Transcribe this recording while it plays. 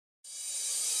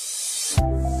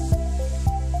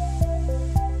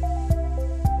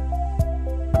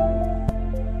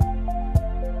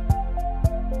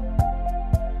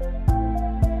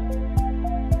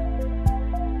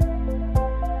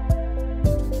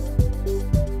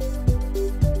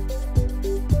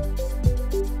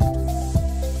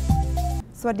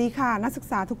สวัสดีค่ะนักศึก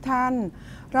ษาทุกท่าน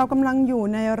เรากำลังอยู่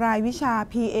ในรายวิชา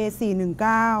PA419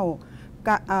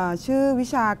 ชื่อวิ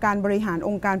ชาการบริหารอ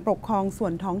งค์การปกครองส่ว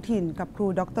นท้องถิ่นกับครู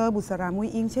ดร.บุษรามุ้ย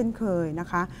อิงเช่นเคยนะ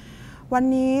คะวัน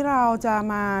นี้เราจะ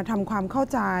มาทำความเข้า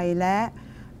ใจและ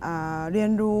เรีย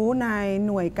นรู้ใน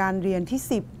หน่วยการเรียนที่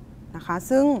10นะคะ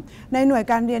ซึ่งในหน่วย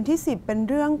การเรียนที่10เป็น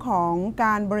เรื่องของก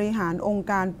ารบริหารองค์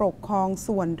การปกครอง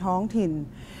ส่วนท้องถิ่น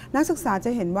นักศึกษาจ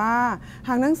ะเห็นว่าห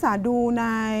ากนักศึกษาดูใน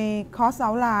คอร์สเอา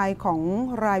ท์ไลน์ของ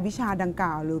รายวิชาดังก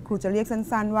ล่าวหรือครูจะเรียก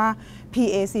สั้นๆว่า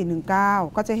PA419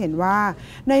 ก็จะเห็นว่า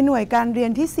ในหน่วยการเรีย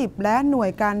นที่10และหน่ว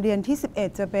ยการเรียนที่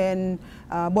11จะเป็น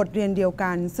บทเรียนเดียว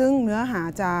กันซึ่งเนื้อหา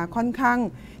จะค่อนข้าง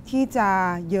ที่จะ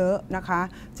เยอะนะคะ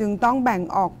จึงต้องแบ่ง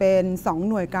ออกเป็น2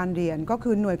หน่วยการเรียนก็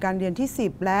คือหน่วยการเรียนที่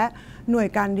10และหน่วย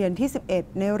การเรียนที่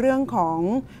11ในเรื่องของ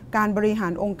การบริหา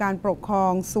รองค์การปกครอ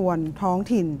งส่วนท้อง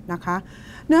ถิ่นนะคะ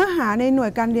เนื้อหาในหน่ว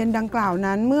ยการเรียนดังกล่าว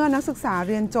นั้นเมื่อนักศึกษาเ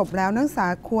รียนจบแล้วนักศึกษา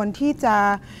ควรที่จะ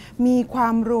มีควา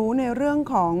มรู้ในเรื่อง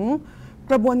ของ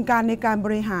กระบวนการในการบ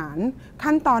ริหาร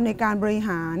ขั้นตอนในการบริห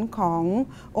ารของ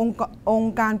อง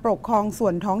ค์การปกครองส่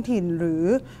วนท้องถิ่นหรือ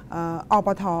อป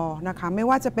ท.นะคะไม่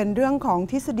ว่าจะเป็นเรื่องของ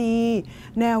ทฤษฎี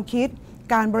แนวคิด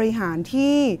การบริหาร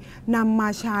ที่นำมา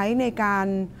ใช้ในการ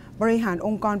บริหารอ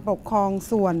งค์กรปกครอง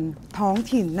ส่วนท้อง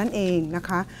ถิ่นนั่นเองนะค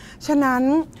ะฉะนั้น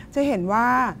จะเห็นว่า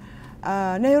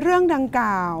ในเรื่องดังก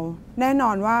ล่าวแน่นอ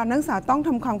นว่านักศึกษาต้องท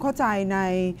ำความเข้าใจใน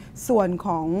ส่วนข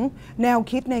องแนว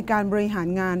คิดในการบริหาร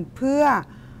งานเพื่อ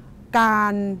กา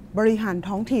รบริหาร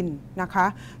ท้องถิ่นนะคะ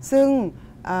ซึ่ง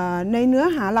ในเนื้อ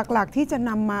หาหลักๆที่จะ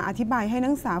นำมาอธิบายให้นั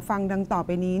กศึกษาฟังดังต่อไป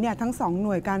นี้เนี่ยทั้ง2ห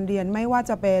น่วยการเรียนไม่ว่า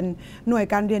จะเป็นหน่วย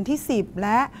การเรียนที่10แล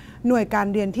ะหน่วยการ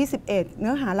เรียนที่11เ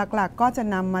นื้อหาหลักๆก็จะ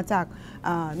นำมาจาก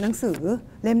หนังสือ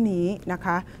เล่มนี้นะค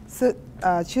ะ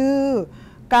ชื่อ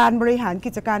การบริหาร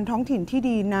กิจการท้องถิ่นที่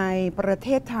ดีในประเท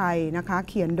ศไทยนะคะ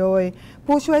เขียนโดย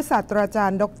ผู้ช่วยศาสตราจา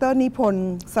รย์ดร.นิพน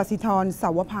ธ์ศศิธรสา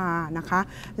วภานะคะ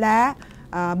และ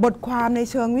บทความใน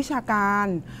เชิงวิชาการ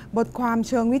บทความ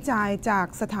เชิงวิจัยจาก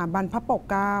สถาบันพระปก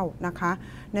เกล้านะคะ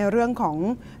ในเรื่องของ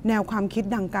แนวความคิด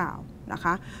ดังกล่าวนะค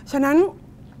ะฉะนั้น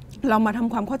เรามาท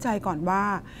ำความเข้าใจก่อนว่า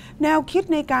แนวคิด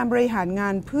ในการบริหารงา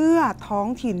นเพื่อท้อง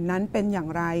ถิ่นนั้นเป็นอย่าง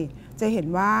ไรจะเห็น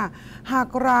ว่าหาก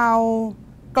เรา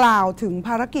กล่าวถึงภ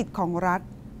ารกิจของรัฐ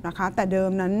นะคะแต่เดิ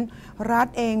มนั้นรัฐ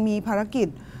เองมีภารกิจ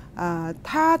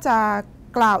ถ้าจะ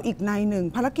กล่าวอีกในหนึ่ง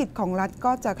ภารกิจของรัฐ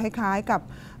ก็จะคล้ายๆกับ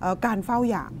การเฝ้า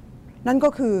หยามนั่นก็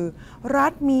คือรั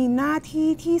ฐมีหน้าที่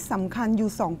ที่สำคัญอยู่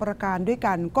2ประการด้วย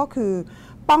กันก็คือ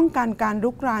ป้องกันการ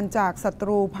รุกรานจากศัต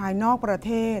รูภายนอกประเ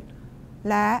ทศ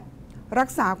และรัก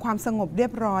ษาความสงบเรีย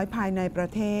บร้อยภายในประ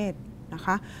เทศนะค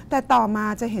ะแต่ต่อมา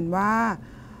จะเห็นว่า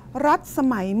รัฐส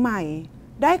มัยใหม่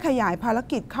ได้ขยายภาร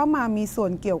กิจเข้ามามีส่ว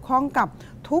นเกี่ยวข้องกับ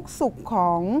ทุกสุขข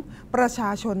องประชา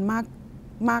ชน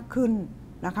มากขึ้น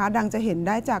นะคะดังจะเห็นไ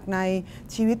ด้จากใน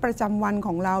ชีวิตประจำวันข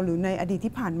องเราหรือในอดีต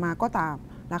ที่ผ่านมาก็ตาม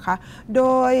นะคะโด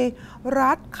ย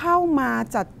รัฐเข้ามา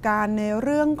จัดการในเ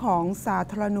รื่องของสา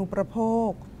ธารณูปโภค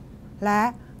และ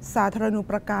สาธารณู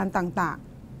ปการต่าง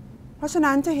ๆเพราะฉะ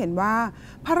นั้นจะเห็นว่า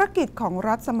ภารกิจของ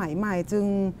รัฐสมัยใหม่จึง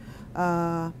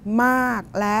มาก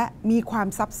และมีความ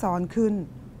ซับซ้อนขึ้น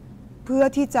เพื่อ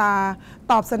ที่จะ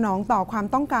ตอบสนองต่อความ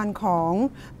ต้องการของ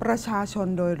ประชาชน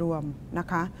โดยรวมนะ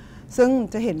คะซึ่ง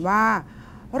จะเห็นว่า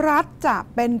รัฐจะ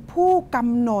เป็นผู้ก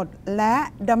ำหนดและ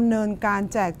ดำเนินการ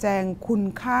แจกแจงคุณ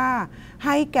ค่าใ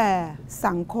ห้แก่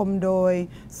สังคมโดย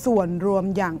ส่วนรวม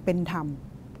อย่างเป็นธรรม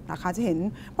นะคะจะเห็น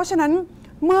เพราะฉะนั้น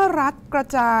เมื่อรัฐกระ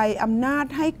จายอำนาจ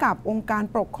ให้กับองค์การ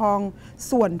ปกครอง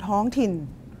ส่วนท้องถิ่น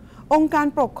องค์การ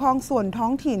ปกครองส่วนท้อ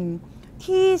งถิ่น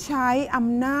ที่ใช้อ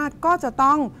ำนาจก็จะ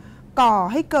ต้องก่อ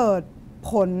ให้เกิด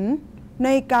ผลใน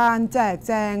การแจกแ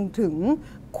จงถึง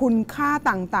คุณค่า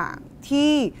ต่างๆ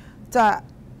ที่จะ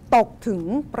ตกถึง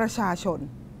ประชาชน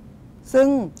ซึ่ง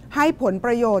ให้ผลป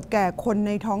ระโยชน์แก่คนใ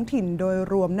นท้องถิ่นโดย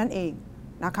รวมนั่นเอง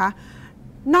นะคะ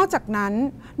นอกจากนั้น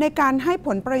ในการให้ผ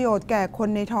ลประโยชน์แก่คน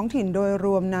ในท้องถิ่นโดยร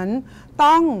วมนั้น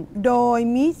ต้องโดย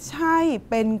มิใช่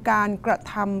เป็นการกระ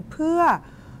ทำเพื่อ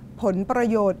ผลประ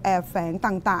โยชน์แอบแฝง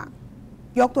ต่าง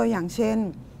ๆยกตัวอย่างเช่น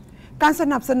การส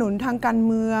นับสนุนทางการ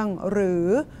เมืองหรือ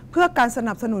เพื่อการส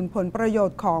นับสนุนผลประโย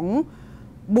ชน์ของ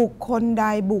บุคคลใด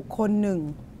บุคคลหนึ่ง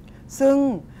ซึ่ง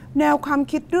แนวความ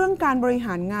คิดเรื่องการบริห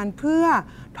ารงานเพื่อ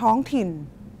ท้องถิ่น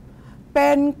เป็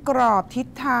นกรอบทิศ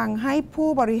ทางให้ผู้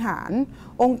บริหาร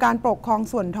องค์การปกครอง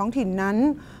ส่วนท้องถิ่นนั้น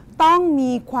ต้อง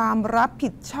มีความรับผิ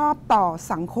ดชอบต่อ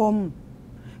สังคม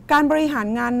การบริหาร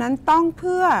งานนั้นต้องเ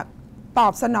พื่อตอ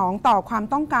บสนองต่อความ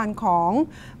ต้องการของ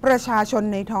ประชาชน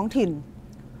ในท้องถิ่น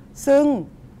ซึ่ง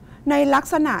ในลัก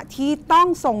ษณะที่ต้อง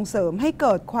ส่งเสริมให้เ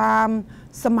กิดความ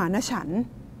สมานฉันท์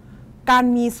การ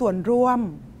มีส่วนร่วม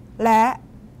และ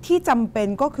ที่จำเป็น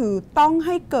ก็คือต้องใ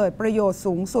ห้เกิดประโยชน์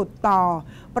สูงสุดต่อ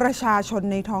ประชาชน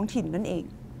ในท้องถิ่นนั่นเอง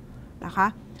นะคะ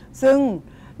ซึ่ง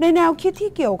ในแนวคิด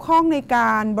ที่เกี่ยวข้องในก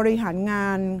ารบริหารงา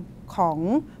นของ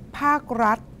ภาค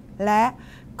รัฐและ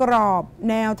กรอบ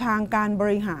แนวทางการบ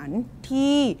ริหาร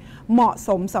ที่เหมาะส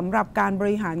มสำหรับการบ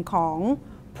ริหารของ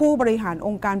ผู้บริหารอ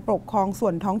งค์การปกครองส่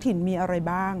วนท้องถิ่นมีอะไร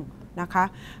บ้างนะคะ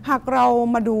หากเรา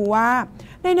มาดูว่า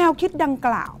ในแนวคิดดังก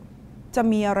ล่าวจะ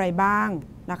มีอะไรบ้าง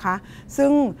นะคะซึ่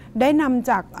งได้นำ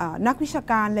จากนักวิชา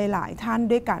การหลายๆท่าน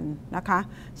ด้วยกันนะคะ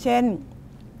เช่น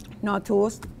นอร์ทู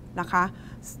สนะคะ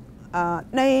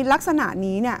ในลักษณะ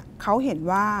นี้เนี่ยเขาเห็น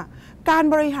ว่าการ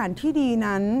บริหารที่ดี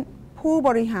นั้นผู้บ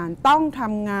ริหารต้องท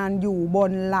ำงานอยู่บ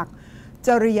นหลักจ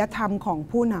ริยธรรมของ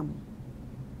ผู้น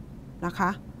ำนะคะ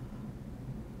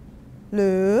ห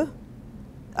รือ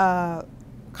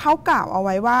เขากล่าวเอาไ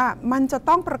ว้ว่ามันจะ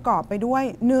ต้องประกอบไปด้วย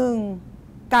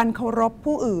 1. การเคารพ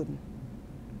ผู้อื่น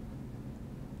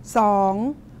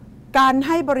 2. การใ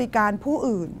ห้บริการผู้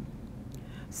อื่น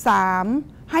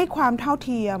 3. ให้ความเท่าเ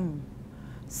ทียม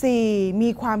 4. มี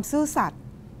ความซื่อสัตย์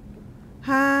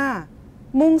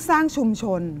 5. มุ่งสร้างชุมช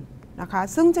นนะคะ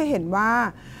ซึ่งจะเห็นว่า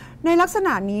ในลักษณ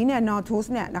ะนี้เนี่ยนอร์ทูส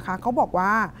เนี่ยนะคะเขาบอกว่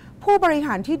าผู้บริห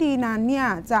ารที่ดีนั้นเนี่ย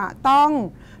จะต้อง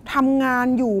ทำงาน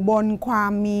อยู่บนควา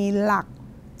มมีหลัก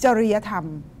จริยธรรม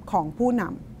ของผู้น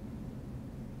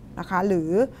ำนะคะหรือ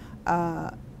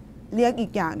เรียกอี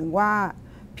กอย่างหนึ่งว่า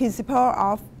principle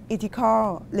of ethical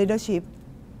leadership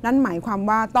นั่นหมายความ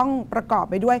ว่าต้องประกอบ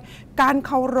ไปด้วยการเ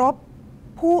คารพ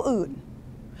ผู้อื่น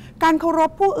การเคาร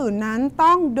พผู้อื่นนั้น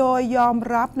ต้องโดยยอม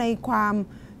รับในความ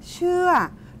เชื่อ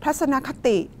ทัศนค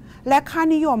ติและค่า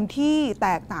นิยมที่แต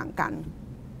กต่างกัน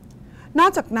นอ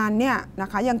กจากนั้นเนี่ยนะ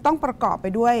คะยังต้องประกอบไป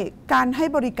ด้วยการให้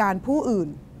บริการผู้อื่น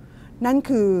นั่น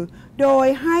คือโดย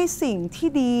ให้สิ่งที่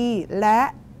ดีและ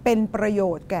เป็นประโย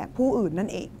ชน์แก่ผู้อื่นนั่น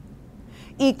เอง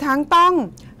อีกทั้งต้อง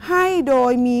ให้โด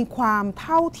ยมีความเ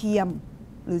ท่าเทียม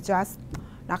หรือ just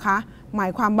นะคะหมา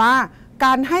ยความว่าก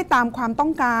ารให้ตามความต้อ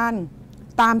งการ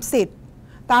ตามสิทธิ์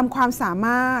ตามความสาม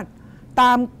ารถต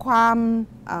ามความ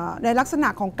ในลักษณะ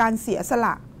ของการเสียสล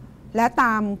ะและต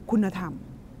ามคุณธรรม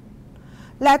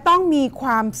และต้องมีคว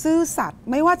ามซื่อสัตย์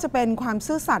ไม่ว่าจะเป็นความ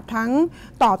ซื่อสัตย์ทั้ง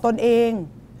ต่อตนเอง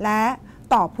และ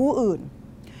ต่อผู้อื่น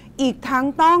อีกทั้ง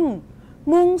ต้อง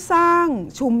มุ่งสร้าง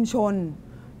ชุมชน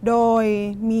โดย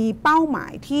มีเป้าหมา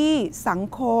ยที่สัง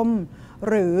คม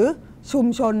หรือชุม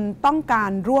ชนต้องกา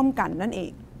รร่วมกันนั่นเอ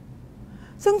ง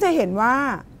ซึ่งจะเห็นว่า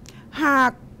หา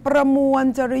กประมวล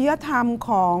จริยธรรม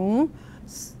ของ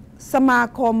สมา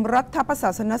คมรัฐประศา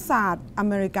สนศาสตร์อเ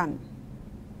มริกัน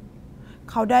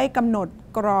เขาได้กำหนด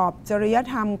กรอบจริย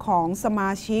ธรรมของสม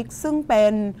าชิกซึ่งเป็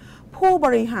นผู้บ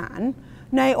ริหาร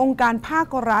ในองค์การภาค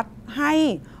รัฐให้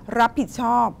รับผิดช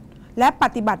อบและป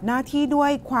ฏิบัติหน้าที่ด้ว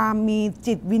ยความมี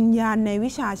จิตวิญญาณใน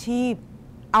วิชาชีพ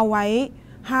เอาไว้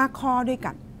5ข้อด้วย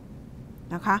กัน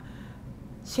นะคะ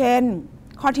เช่น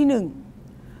ข้อที่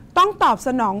1ต้องตอบส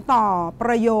นองต่อป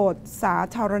ระโยชน์สา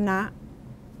ธารณะ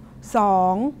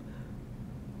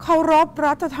 2. เคารพ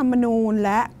รัฐธรรมนูญแ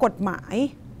ละกฎหมาย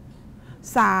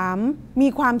 3. มี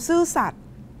ความซื่อสัตย์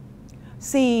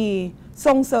 4.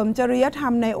 ส่งเสริมจริยธรร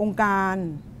มในองค์การ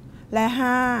และ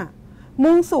 5.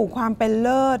 มุ่งสู่ความเป็นเ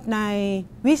ลิศใน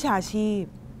วิชาชีพ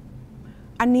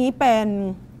อันนี้เป็น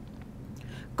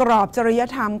กรอบจริย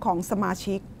ธรรมของสมา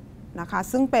ชิกนะคะ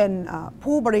ซึ่งเป็น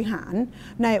ผู้บริหาร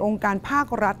ในองค์การภาค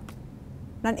รัฐ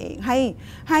นั่นเอง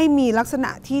ให้มีลักษณ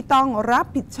ะที่ต้องรับ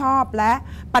ผิดชอบและ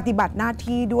ปฏิบัติหน้า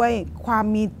ที่ด้วยความ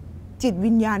มีจิต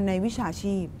วิญญาณในวิชา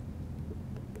ชีพ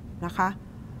นะคะ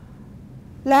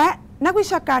และนักวิ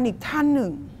ชาการอีกท่านหนึ่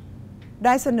งไ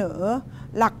ด้เสนอ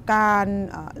หลักการ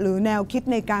หรือแนวคิด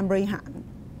ในการบริหาร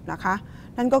นะคะ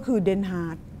นั่นก็คือเดนฮา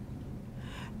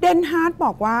ร์ดบ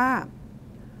อกว่า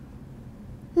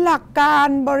หลักการ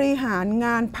บริหารง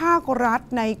านภาครัฐ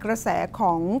ในกระแสข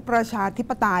องประชาธิ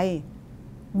ปไตย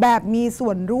แบบมีส่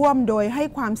วนร่วมโดยให้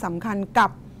ความสำคัญกับ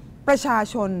ประชา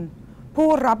ชนผู้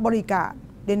รับบริการ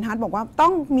เดนฮาร์ดบอกว่าต้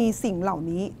องมีสิ่งเหล่า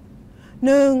นี้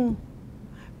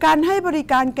 1. การให้บริ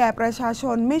การแก่ประชาช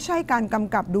นไม่ใช่การก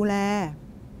ำกับดูแล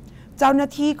เจ้าหน้า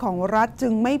ที่ของรัฐจึ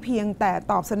งไม่เพียงแต่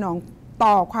ตอบสนอง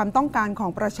ต่อความต้องการขอ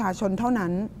งประชาชนเท่านั้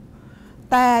น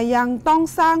แต่ยังต้อง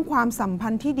สร้างความสัมพั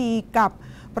นธ์ที่ดีกับ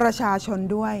ประชาชน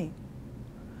ด้วย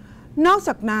นอกจ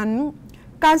ากนั้น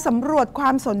การสำรวจคว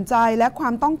ามสนใจและควา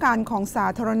มต้องการของสา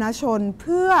ธารณชนเ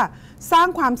พื่อสร้าง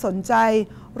ความสนใจ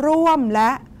ร่วมแล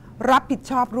ะรับผิด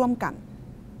ชอบร่วมกัน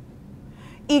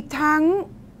อีกทั้ง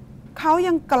เขา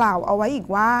ยังกล่าวเอาไว้อีก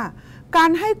ว่ากา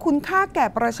รให้คุณค่าแก่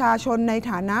ประชาชนใน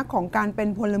ฐานะของการเป็น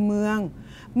พลเมือง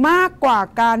มากกว่า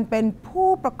การเป็นผู้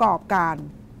ประกอบการ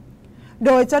โ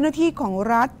ดยเจ้าหน้าที่ของ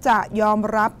รัฐจะยอม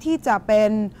รับที่จะเป็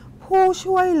นผู้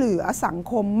ช่วยเหลือสัง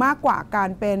คมมากกว่าการ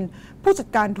เป็นผู้จัด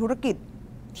การธุรกิจ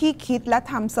ที่คิดและ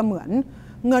ทำเสมือน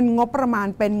เงินงบประมาณ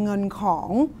เป็นเงินของ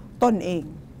ตนเอง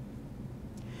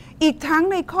อีกทั้ง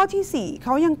ในข้อที่ 4เข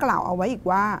ายังกล่าวเอาไว้อีก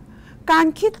ว่าการ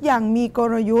คิดอย่างมีก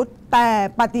ลยุทธ์แต่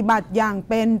ปฏิบัติอย่าง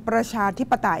เป็นประชาธิ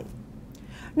ปไตย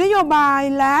นโยบาย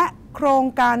และโครง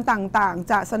การต่าง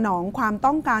ๆจะสนองความ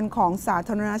ต้องการของสาธ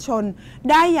ารณชน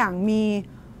ได้อย่างมี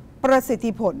ประสิท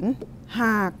ธิผลห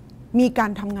ากมีกา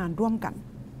รทำงานร่วมกัน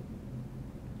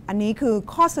อันนี้คือ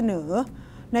ข้อเสนอ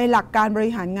ในหลักการบ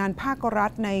ริหารงานภาครั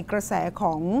ฐในกระแสข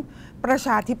องประช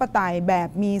าธิปไตยแบบ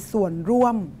มีส่วนร่ว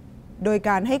มโดย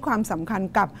การให้ความสำคัญ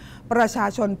กับประชา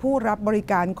ชนผู้รับบริ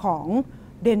การของ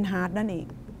เดนฮาร์ดนั่นเอง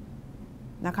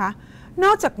นะคะน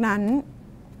อกจากนั้น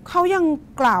เขายัง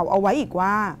กล่าวเอาไว้อีก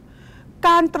ว่าก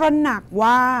ารตระหนัก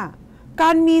ว่าก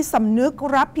ารมีสำนึก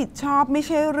รับผิดชอบไม่ใ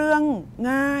ช่เรื่อง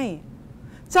ง่าย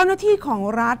เจ้าหน้าที่ของ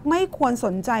รัฐไม่ควรส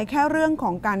นใจแค่เรื่องข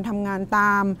องการทำงานต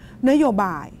ามนโยบ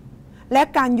ายและ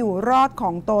การอยู่รอดข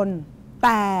องตนแ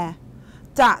ต่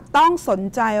จะต้องสน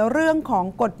ใจเรื่องของ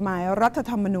กฎหมายรัฐ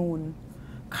ธรรมนูญ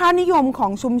ค่านิยมขอ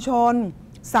งชุมชน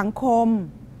สังคม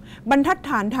บรรทัดฐ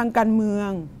านทางการเมือง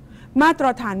มาตร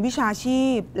ฐานวิชาชี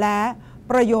พและ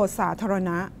ประโยชน์สาธาร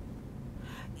ณะ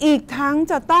อีกทั้ง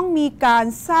จะต้องมีการ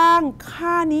สร้าง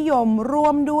ค่านิยมร่ว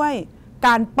มด้วยก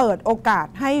ารเปิดโอกาส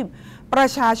ให้ประ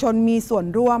ชาชนมีส่วน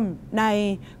ร่วมใน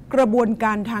กระบวนก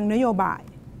ารทางนโยบาย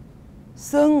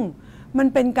ซึ่งมัน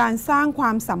เป็นการสร้างคว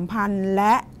ามสัมพันธ์แล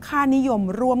ะค่านิยม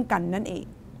ร่วมกันนั่นเอง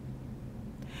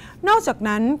นอกจาก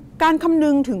นั้นการคำนึ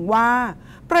งถึงว่า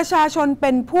ประชาชนเ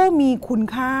ป็นผู้มีคุณ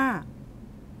ค่า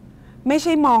ไม่ใ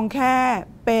ช่มองแค่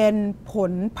เป็นผ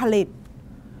ลผลิต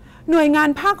หน่วยงาน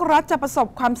ภาครัฐจะประสบ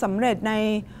ความสำเร็จใน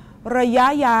ระยะ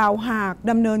ยาวหาก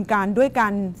ดำเนินการด้วยกา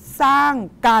รสร้าง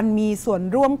การมีส่วน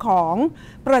ร่วมของ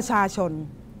ประชาชน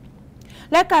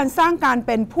และการสร้างการเ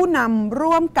ป็นผู้นำ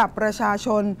ร่วมกับประชาช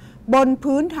นบน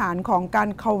พื้นฐานของการ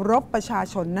เคารพประชา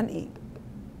ชนนั่นเอง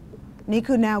นี่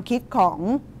คือแนวคิดของ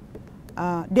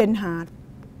เดนฮาร์ด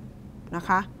นะค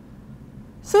ะ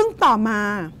ซึ่งต่อมา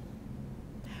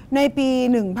ในปี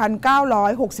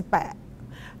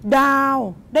 1968 ดาว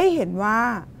ได้เห็นว่า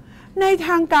ในท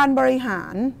างการบริหา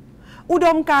รอุด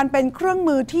มการณ์เป็นเครื่อง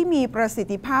มือที่มีประสิท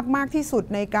ธิภาพมากที่สุด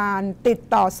ในการติด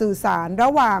ต่อสื่อสารร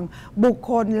ะหว่างบุค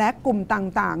คลและกลุ่ม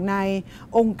ต่างๆใน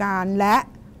องค์การและ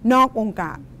นอกองค์ก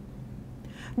าร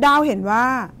ดาวเห็นว่า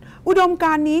อุดมก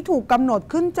ารณ์นี้ถูกกำหนด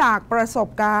ขึ้นจากประสบ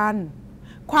การณ์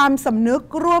ความสำนึก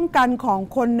ร่วมกันของ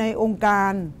คนในองค์กา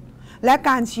รและก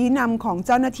ารชี้นำของเ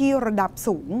จ้าหน้าที่ระดับ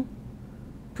สูง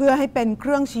เพื่อให้เป็นเค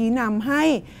รื่องชี้นำให้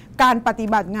การปฏิ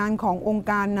บัติงานขององค์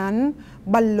การนั้น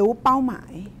บรรลุเป้าหมา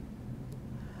ย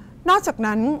นอกจาก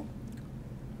นั้น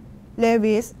เล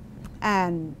วิสแอ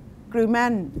นด์กริแม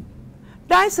น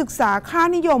ได้ศึกษาค่า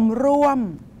นิยมร่วม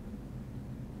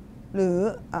หรือ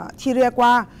ที่เรียก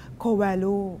ว่า core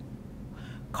value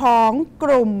ของก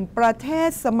ลุ่มประเทศ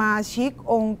สมาชิก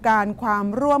องค์การความ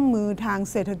ร่วมมือทาง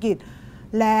เศรษฐกิจ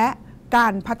และกา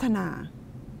รพัฒนา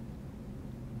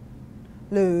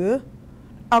หรือ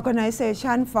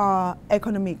Organization for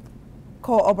Economic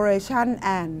Cooperation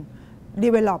and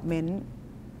Development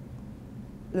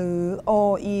หรือ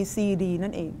OECD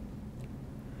นั่นเอง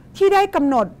ที่ได้กำ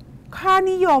หนดค่า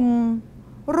นิยม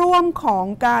ร่วมของ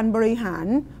การบริหาร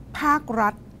ภาครั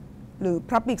ฐหรือ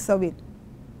Public Service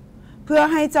เพื่อ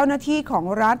ให้เจ้าหน้าที่ของ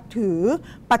รัฐถือ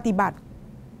ปฏิบัติ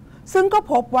ซึ่งก็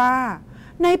พบว่า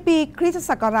ในปีคริสต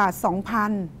ศักราช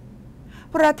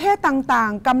 2000 ประเทศต่า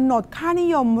งๆกำหนดค่านิ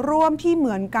ยมร่วมที่เห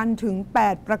มือนกันถึง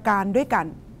 8 ประการด้วยกัน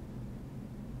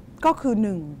ก็คือ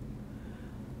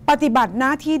 1. ปฏิบัติหน้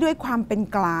าที่ด้วยความเป็น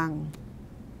กลาง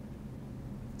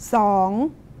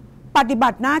 2. ปฏิบั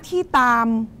ติหน้าที่ตาม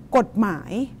กฎหมา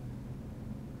ย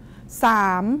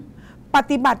 3. ป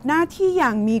ฏิบัติหน้าที่อย่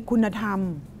างมีคุณธรรม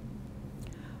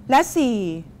และ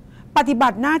 4. ปฏิบั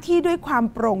ติหน้าที่ด้วยความ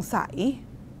โปร่งใส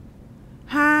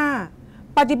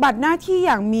 5. ปฏิบัติหน้าที่อ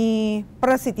ย่างมีป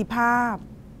ระสิทธิภาพ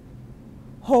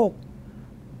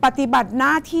 6. ปฏิบัติห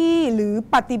น้าที่หรือ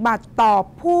ปฏิบัติต่อ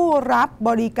ผู้รับบ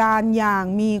ริการอย่าง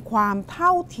มีความเท่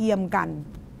าเทียมกัน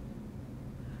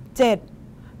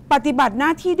 7. ปฏิบัติหน้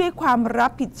าที่ด้วยความรั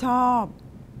บผิดชอบ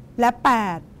และ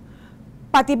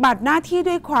 8. ปฏิบัติหน้าที่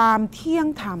ด้วยความเที่ยง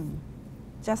ธรรม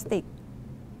justice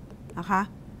นะคะ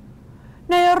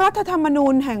ในรัฐธรรมนู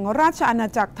ญแห่งราชอาณา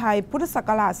จักรไทยพุทธศัก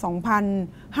ราช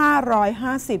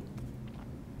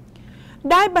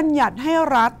 2550 ได้บัญญัติให้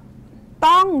รัฐ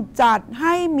ต้องจัดใ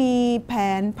ห้มีแผ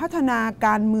นพัฒนาก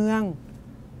ารเมือง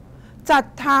จัด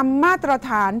ทำมาตร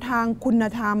ฐานทางคุณ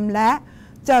ธรรมและ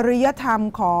จริยธรรม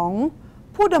ของ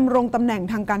ผู้ดำรงตำแหน่ง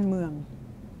ทางการเมือง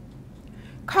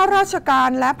ข้าราชการ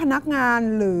และพนักงาน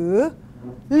หรือ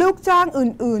ลูกจ้าง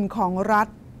อื่นๆของรัฐ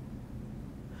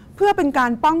เพื่อเป็นกา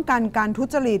รป้องกันการทุ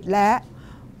จริตและ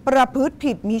ประพฤติ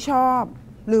ผิดมิชอบ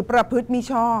หรือประพฤติมิ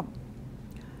ชอบ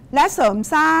และเสริม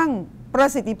สร้างประ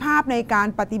สิทธิภาพในการ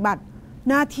ปฏิบัติ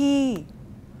หน้าที่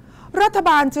รัฐบ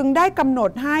าลจึงได้กำหน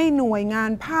ดให้หน่วยงา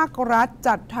นภาครัฐ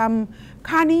จัดทำ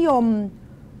ค่านิยม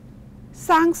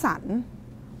สร้างสรรค์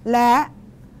และ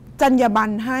จรรยาบร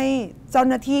รณให้เจ้า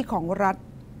หน้าที่ของรัฐ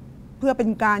เพื่อเป็น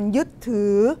การยึดถื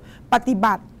อปฏิ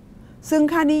บัติซึ่ง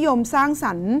ค่านิยมสร้างส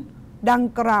รรค์ดัง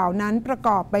กล่าวนั้นประก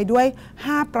อบไปด้วย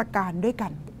5ประการด้วยกั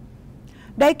น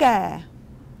ได้แก่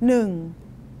 1.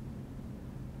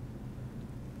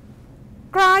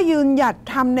 กล้ายืนหยัด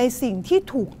ทำในสิ่งที่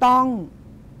ถูกต้อง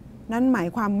นั่นหมาย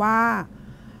ความว่า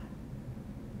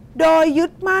โดยยึ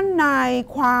ดมั่นใน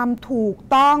ความถูก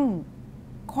ต้อง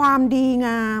ความดีง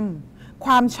ามค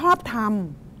วามชอบธรรม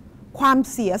ความ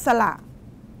เสียสละ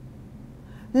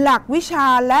หลักวิชา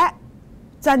และ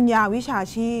จรรยาวิชา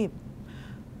ชีพ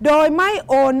โดยไม่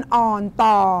โอนอ่อน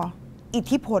ต่ออิท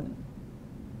ธิพล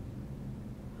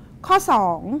ข้อ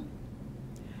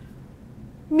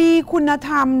 2. มีคุณธ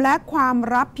รรมและความ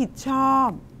รับผิดชอบ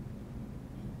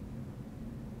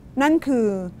นั่นคือ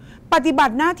ปฏิบั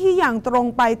ติหน้าที่อย่างตรง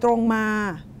ไปตรงมา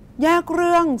แยกเ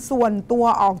รื่องส่วนตัว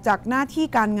ออกจากหน้าที่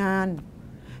การงาน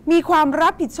มีความรั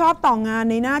บผิดชอบต่องาน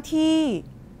ในหน้าที่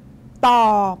ต่อ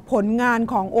ผลงาน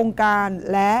ขององค์การ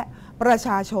และประช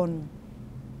าชน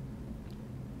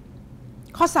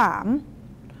ข้อ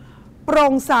 3. โปร่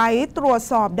งใสตรวจ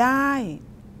สอบได้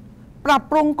ปรับ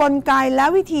ปรุงกลไกและ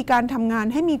วิธีการทำงาน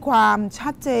ให้มีความชั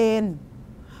ดเจน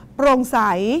โปร่งใส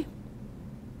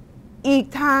อีก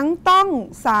ทั้งต้อง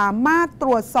สามารถตร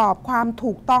วจสอบความ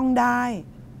ถูกต้องได้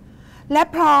และ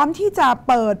พร้อมที่จะ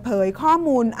เปิดเผยข้อ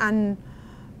มูลอัน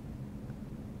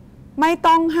ไม่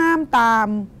ต้องห้ามตาม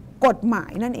กฎหมา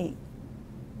ยนั่นเอง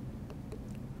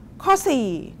ข้อ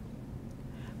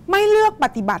 4. ไม่เลือกป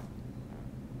ฏิบัติ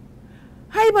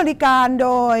ให้บริการโด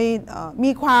ย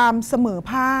มีความเสมอ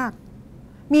ภาค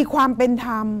มีความเป็นธ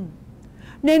รรม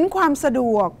เน้นความสะด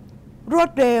วกรว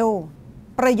ดเร็ว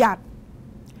ประหยัด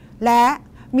และ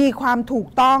มีความถูก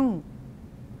ต้อง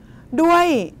ด้วย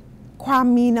ความ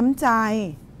มีน้ำใจ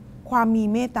ความมี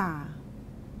เมตตา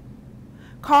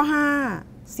ข้อ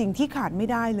 5. สิ่งที่ขาดไม่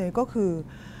ได้เลยก็คือ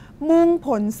มุ่งผ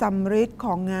ลสำฤทธิ์ข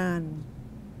องงาน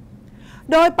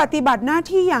โดยปฏิบัติหน้า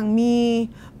ที่อย่างมี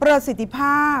ประสิทธิภ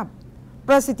าพป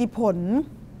ระสิทธิผล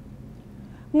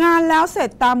งานแล้วเสร็จ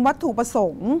ตามวัตถุประส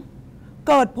งค์เ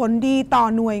กิดผลดีต่อ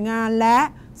หน่วยงานและ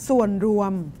ส่วนรว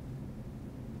ม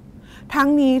ทั้ง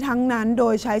นี้ทั้งนั้นโด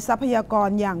ยใช้ทรัพยากร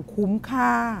อย่างคุ้มค่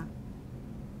า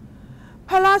พ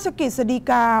ระราชกฤษฎี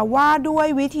กาว่าด้วย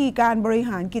วิธีการบริ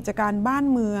หารกิจการบ้าน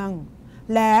เมือง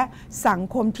และสัง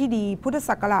คมที่ดีพุทธ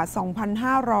ศักราช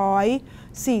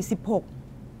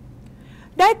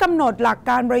 2546 ได้กำหนดหลัก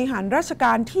การบริหารราชก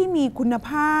ารที่มีคุณภ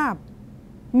าพ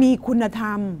มีคุณธร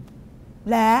รม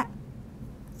และ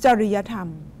จริยธรรม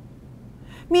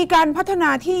มีการพัฒนา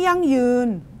ที่ยั่งยืน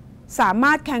สาม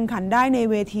ารถแข่งขันได้ใน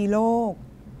เวทีโลก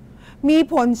มี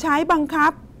ผลใช้บังคั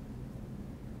บ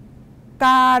ก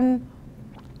าร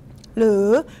หรือ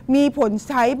มีผลใ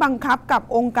ช้บังคับกับ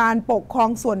องค์การปกครอง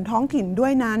ส่วนท้องถิ่นด้ว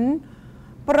ยนั้น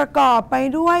ประกอบไป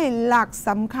ด้วยหลักส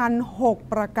ำคัญ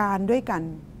6ประการด้วยกัน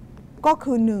ก็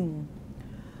คือ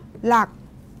 1. หลัก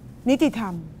นิติธรร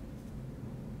ม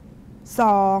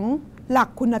 2. หลัก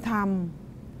คุณธรรม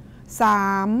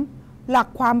 3. หลัก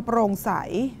ความโปร่งใส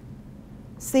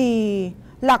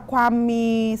 4. หลักความมี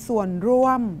ส่วนร่ว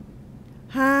ม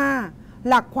 5.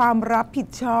 หลักความรับผิด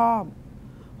ชอบ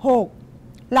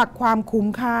 6. หลักความคุ้ม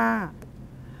ค่า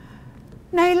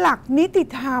ในหลักนิติ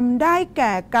ธรรมได้แ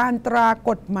ก่การตรา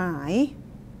กฎหมาย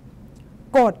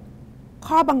กฎ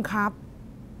ข้อบังคับ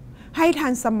ให้ทั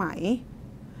นสมัย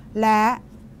และ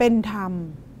เป็นธรรม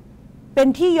เป็น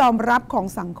ที่ยอมรับของ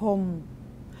สังคม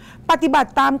ปฏิบั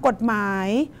ติตามกฎหมาย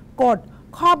กฎ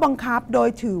ข้อบังคับโดย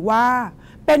ถือว่า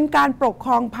เป็นการปกค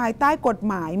รองภายใต้กฎ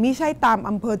หมายมิใช่ตาม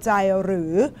อำเภอใจหรื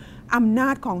ออำนา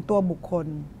จของตัวบุคคล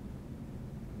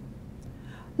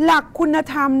หลักคุณ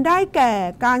ธรรมได้แก่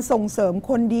การส่งเสริม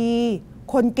คนดี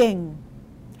คนเก่ง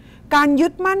การยึ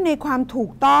ดมั่นในความถู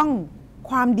กต้อง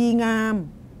ความดีงาม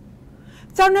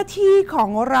เจ้าหน้าที่ของ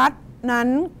รัฐนั้น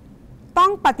ต้อ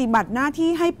งปฏิบัติหน้าที่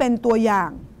ให้เป็นตัวอย่า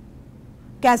ง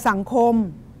แก่สังคม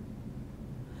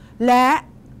และ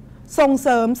ส่งเส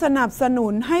ริมสนับสนุ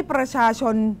นให้ประชาช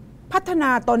นพัฒน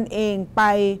าตนเองไป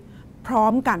พร้อ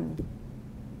มกัน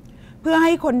เพื่อใ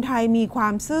ห้คนไทยมีควา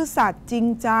มซื่อสัตย์จริง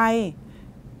ใจ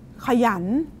ขยัน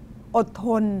อดท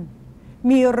น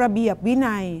มีระเบียบวิ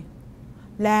นัย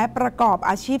และประกอบ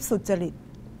อาชีพสุจริต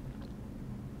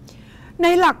ใน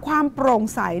หลักความโปร่ง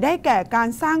ใสได้แก่การ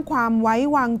สร้างความไว้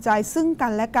วางใจซึ่งกั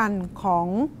นและกันของ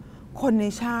คนใน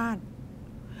ชาติ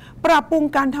ปรับปรุง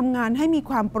การทำงานให้มี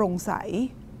ความโปร่งใส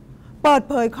เปิด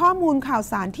เผยข้อมูลข่าว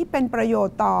สารที่เป็นประโยช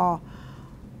น์ต่อ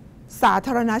สาธ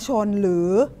ารณชนหรือ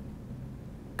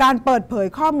การเปิดเผย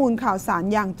ข้อมูลข่าวสาร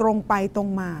อย่างตรงไปตรง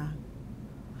มา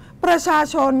ประชา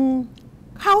ชน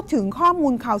เข้าถึงข้อมู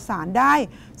ลข่าวสารได้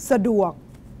สะดวก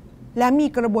และมี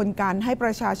กระบวนการให้ป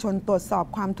ระชาชนตรวจสอบ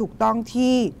ความถูกต้อง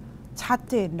ที่ชัด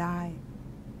เจนได้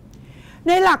ใ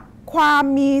นหลักความ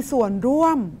มีส่วนร่ว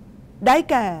มได้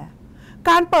แก่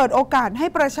การเปิดโอกาสให้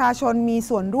ประชาชนมี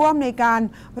ส่วนร่วมในการ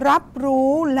รับ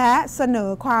รู้และเสนอ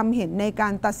ความเห็นในกา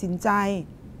รตัดสินใจ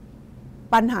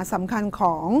ปัญหาสำคัญข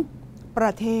องปร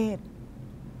ะเทศ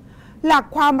หลัก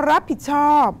ความรับผิดช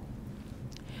อบ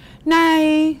ใน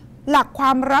หลักคว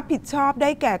ามรับผิดชอบได้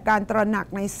แก่การตระหนัก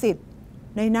ในสิทธิ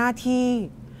ในหน้าที่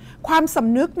ความส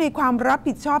ำนึกในความรับ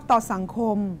ผิดชอบต่อสังค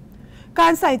มกา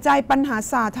รใส่ใจปัญหา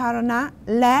สาธารณะ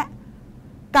และ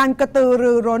การกระตือ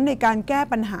รือร้นในการแก้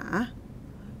ปัญหา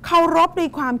เคารพใน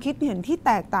ความคิดเห็นที่แ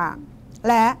ตกต่าง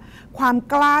และความ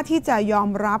กล้าที่จะยอม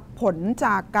รับผลจ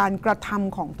ากการกระท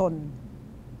ำของตน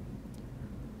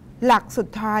หลักสุด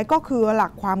ท้ายก็คือหลั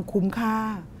กความคุ้มค่า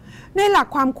ในหลัก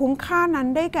ความคุ้มค่านั้น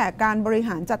ได้แก่การบริห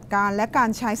ารจัดการและการ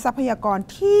ใช้ทรัพยากร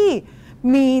ที่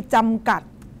มีจำกัด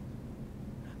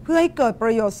เพื่อให้เกิดปร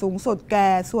ะโยชน์สูงสุดแก่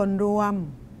ส่วนรวม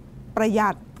ประหยั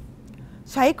ด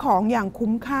ใช้ของอย่าง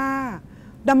คุ้มค่า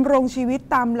ดำรงชีวิต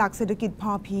ตามหลักเศรษฐกิจพ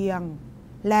อเพียง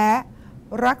และ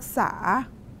รักษา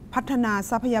พัฒนา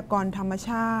ทรัพยากรธรรมช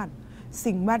าติ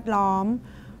สิ่งแวดล้อม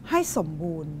ให้สม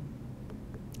บูรณ์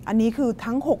อันนี้คือ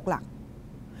ทั้ง6หลัก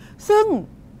ซึ่ง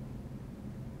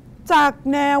จาก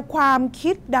แนวความ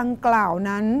คิดดังกล่าว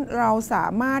นั้นเราสา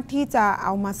มารถที่จะเอ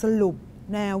ามาสรุป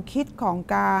แนวคิดของ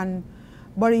การ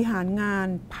บริหารงาน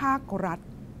ภาครัฐ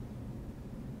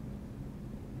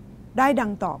ได้ดั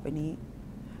งต่อไปนี้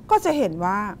ก็จะเห็น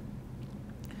ว่า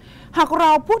หากเร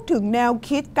าพูดถึงแนว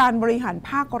คิดการบริหาร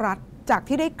ภาครัฐจาก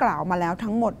ที่ได้กล่าวมาแล้ว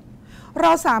ทั้งหมดเร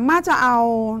าสามารถจะเอา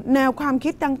แนวความ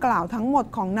คิดดังกล่าวทั้งหมด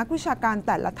ของนักวิชาการแ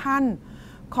ต่ละท่าน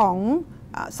ของ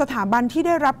สถาบันที่ไ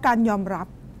ด้รับการยอมรับ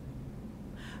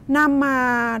นำมา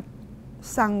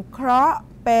สังเคราะห์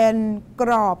เป็นก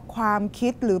รอบความคิ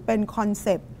ดหรือเป็นคอนเซ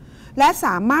ปต์และส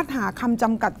ามารถหาคำจ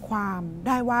ำกัดความไ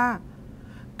ด้ว่า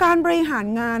การบริหาร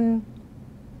งาน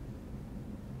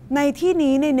ในที่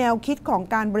นี้ในแนวคิดของ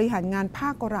การบริหารงานภ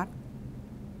าครัฐ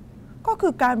ก็คื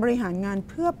อการบริหารงาน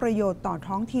เพื่อประโยชน์ต่อ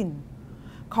ท้องถิ่น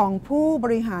ของผู้บ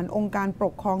ริหารองค์การป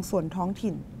กครองส่วนท้อง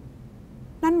ถิ่น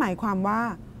นั่นหมายความว่า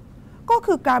ก็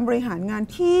คือการบริหารงาน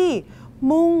ที่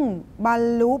มุ่งบรร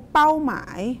ลุเป้าหมา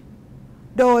ย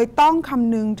โดยต้องค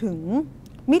ำนึงถึง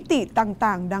มิติ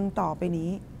ต่างๆดังต่อไป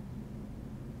นี้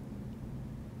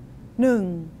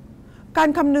 1. การ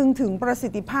คำนึงถึงประสิ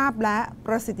ทธิภาพและป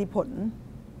ระสิทธิผล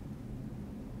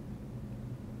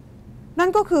นั่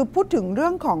นก็คือพูดถึงเรื่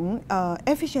องของ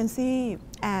efficiency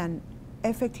and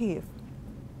effective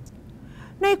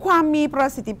ในความมีประ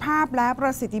สิทธิภาพและปร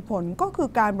ะสิทธิผลก็คือ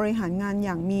การบริหารงานอ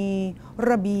ย่างมี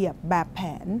ระเบียบแบบแผ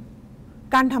น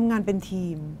การทำงานเป็นที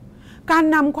มการ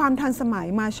นำความทันสมัย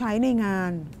มาใช้ในงา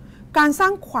นการสร้า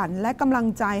งขวัญและกำลัง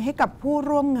ใจให้กับผู้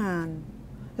ร่วมงาน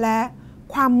และ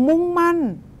ความมุ่งมั่น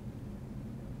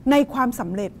ในความส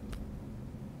ำเร็จ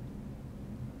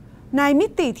ในมิ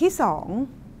ติที่2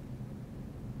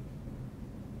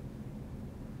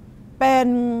เป็น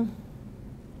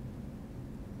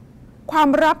ความ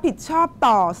รับผิดชอบ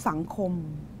ต่อสังคม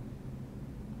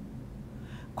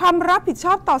ความรับผิดช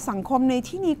อบต่อสังคมใน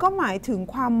ที่นี้ก็หมายถึง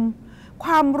ค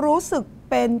วามรู้สึก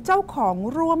เป็นเจ้าของ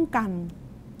ร่วมกัน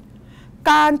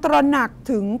การตระหนัก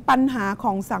ถึงปัญหาข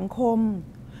องสังคม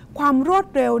ความรวด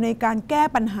เร็วในการแก้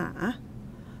ปัญหา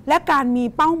และการมี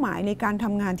เป้าหมายในการท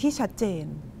ำงานที่ชัดเจน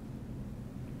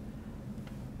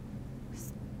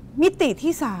มิติ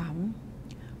ที่3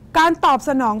การตอบ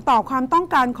สนองต่อความต้อง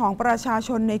การของประชาช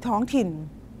นในท้องถิ่น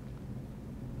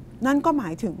นั่นก็หมา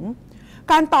ยถึง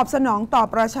การตอบสนองต่อ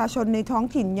ประชาชนในท้อง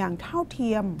ถิ่นอย่างเท่าเ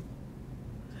ทียม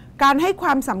การให้คว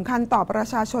ามสำคัญต่อประ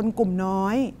ชาชนกลุ่มน้อ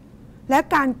ยและ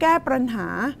การแก้ปัญหา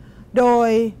โดย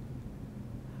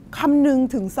คำนึง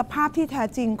ถึงสภาพที่แท้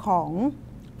จริงของ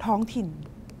ท้องถิ่น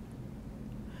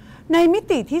ในมิ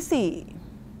ติที่4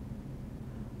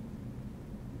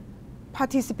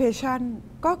 participation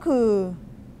ก็คือ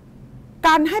ก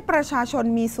ารให้ประชาชน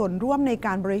มีส่วนร่วมในก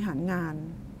ารบริหารงาน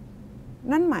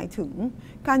นั่นหมายถึง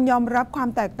การยอมรับความ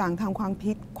แตกต่างทางคว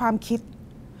ามคิด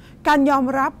การยอม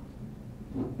รับ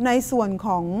ในส่วนข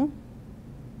อง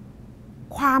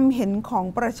ความเห็นของ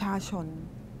ประชาชน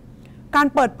การ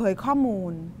เปิดเผยข้อมู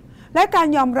ลและการ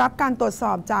ยอมรับการตรวจส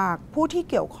อบจากผู้ที่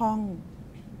เกี่ยวข้อง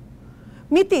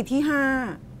มิติที่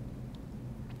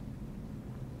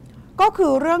5ก็คื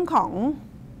อเรื่องของ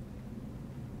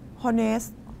honest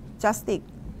justice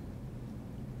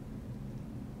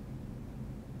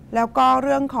แล้วก็เ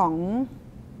รื่องของ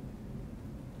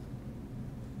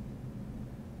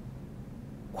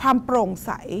ความโปร่งใ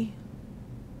ส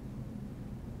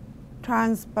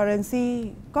transparency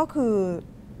ก็คือ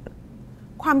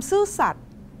ความซื่อสัตย์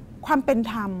ความเป็น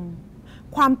ธรรม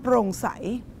ความโปร่งใส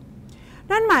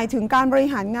นั่นหมายถึงการบริ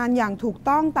หารงานอย่างถูก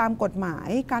ต้องตามกฎหมาย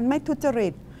การไม่ทุจริ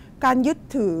ตการยึด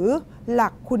ถือหลั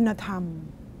กคุณธรรม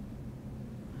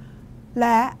แล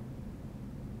ะ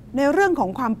ในเรื่องของ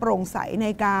ความโปร่งใสใน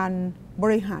การบ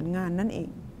ริหารงานนั่นเอง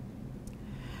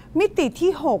มิติ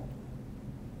ที่6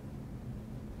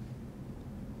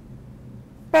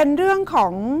เป็นเรื่องขอ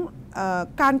ง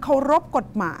การเคารพกฎ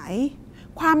หมาย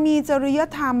ความมีจริย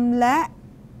ธรรมและ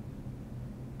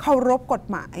เคารพกฎ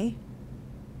หมาย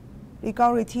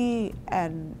legality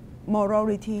and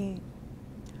morality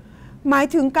หมาย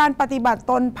ถึงการปฏิบัติ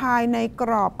ตนภายในก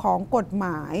รอบของกฎหม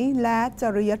ายและจ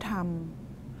ริยธรรม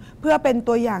เพื่อเป็น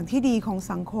ตัวอย่างที่ดีของ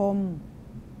สังคม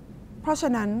เพราะฉะ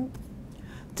นั้น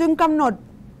จึงกำหนด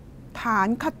ฐาน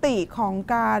คติของ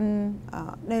การ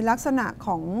ในลักษณะข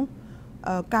อง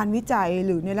การวิจัยห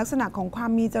รือในลักษณะของควา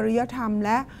มมีจริยธรรมแ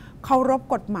ละเคารพ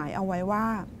กฎหมายเอาไว้ว่า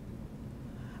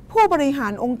ผู้บริหา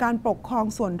รองค์การปกครอง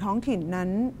ส่วนท้องถิ่นนั้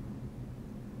น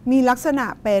มีลักษณะ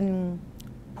เป็น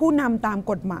ผู้นำตาม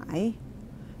กฎหมาย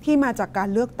ที่มาจากการ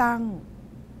เลือกตั้ง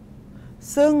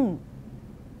ซึ่ง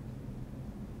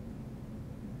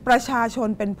ประชาชน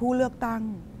เป็นผู้เลือกตั้ง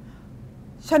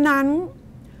ฉะนั้น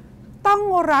ต้อง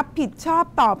รับผิดชอบ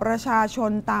ต่อประชาช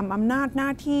นตามอำนาจหน้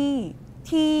าที่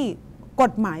ที่ก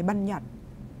ฎหมายบัญญัติ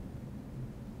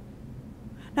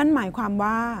นั่นหมายความ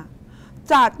ว่า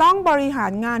จะต้องบริหา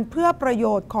รงานเพื่อประโย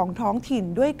ชน์ของท้องถิ่น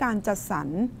ด้วยการจัดสรร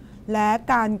และ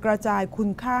การกระจายคุณ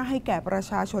ค่าให้แก่ประ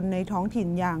ชาชนในท้องถิ่น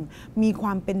อย่างมีคว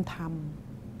ามเป็นธรรม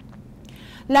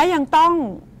และยังต้อง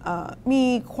มี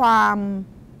ความ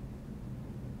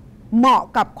เหมาะ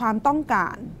กับความต้องกา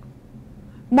ร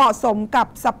เหมาะสมกับ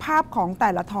สภาพของแต่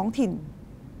ละท้องถิ่น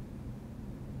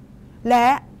และ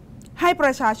ให้ป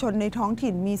ระชาชนในท้อง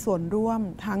ถิ่นมีส่วนร่วม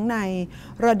ทั้งใน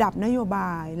ระดับนโยบ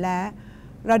ายและ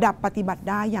ระดับปฏิบัติ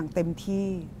ได้อย่างเต็มที่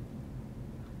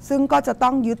ซึ่งก็จะต้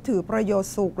องยึดถือประโยช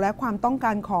น์สุขและความต้องก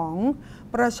ารของ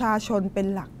ประชาชนเป็น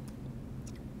หลัก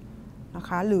นะค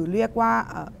ะหรือเรียกว่า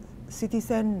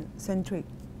citizen centric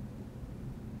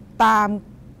ตาม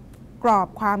กรอบ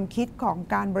ความคิดของ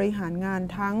การบริหารงาน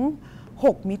ทั้ง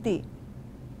6มิติ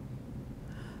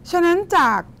ฉะนั้นจ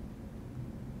าก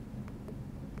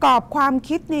กรอบความ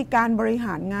คิดในการบริห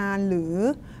ารงานหรือ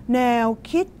แนว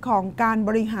คิดของการบ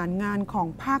ริหารงานของ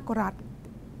ภาครัฐ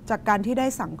จากการที่ได้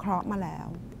สังเคราะห์มาแล้ว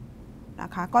น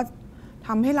ะคะก็ท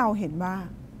ำให้เราเห็นว่า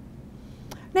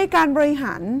ในการบริห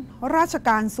ารราชก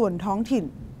ารส่วนท้องถิ่น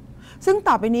ซึ่ง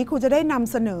ต่อไปนี้ครูจะได้น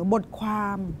ำเสนอบทควา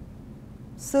ม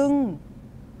ซึ่ง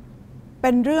เ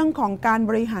ป็นเรื่องของการ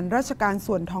บริหารราชการ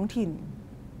ส่วนท้องถิ่น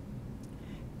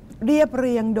เรียบเ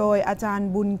รียงโดยอาจารย์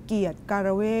บุญเกียรติการ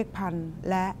เวกพันธ์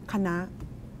และคณะ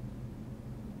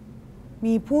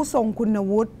มีผู้ทรงคุณ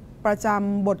วุฒิประจ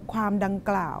ำบทความดัง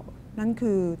กล่าวนั่น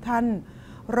คือท่าน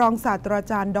รองศาสตรา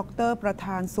จารย์ดร.ประธ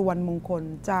านสุวรรณมงคล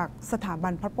จากสถาบั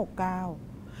นพระปกเกล้า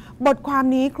บทความ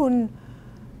นี้คุณ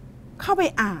เข้าไป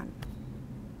อ่าน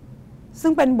ซึ่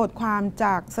งเป็นบทความจ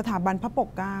ากสถาบันพระปก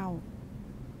เกล้า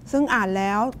ซึ่งอ่านแ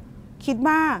ล้วคิด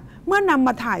ว่าเมื่อนำม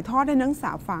าถ่ายทอดให้นักศึกษ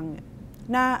าฟังเนี่ย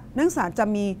นักศึกษา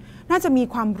น่าจะมี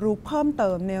ความรู้เพิ่มเติ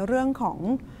มในเรื่องของ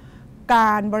ก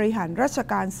ารบริหารราช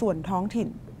การส่วนท้องถิ่น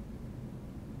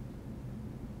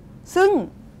ซึ่ง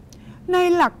ใน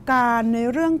หลักการใน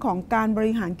เรื่องของการบ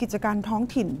ริหารกิจการท้อง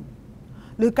ถิ่น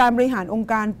หรือการบริหารองค์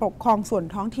การปกครองส่วน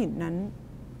ท้องถิ่นนั้น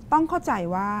ต้องเข้าใจ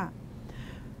ว่า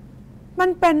มัน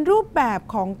เป็นรูปแบบ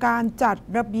ของการจัด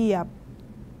ระเบียบ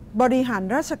บริหาร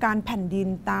ราชการแผ่นดิน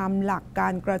ตามหลักกา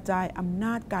รกระจายอำน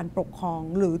าจการปกครอง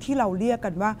หรือที่เราเรียกกั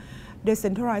นว่า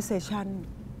decentralization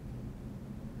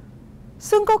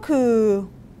ซึ่งก็คือ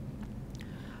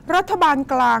รัฐบาล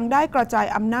กลางได้กระจาย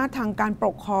อำนาจทางการป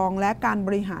กครองและการบ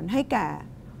ริหารให้แก่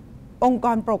องค์ก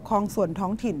รปกครองส่วนท้อ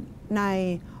งถิ่นใน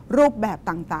รูปแบบ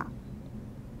ต่าง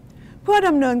ๆเพื่อด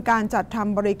ำเนินการจัดท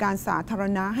ำบริการสาธาร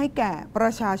ณะให้แก่ปร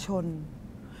ะชาชน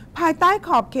ภายใต้ข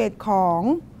อบเขตของ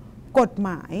กฎหม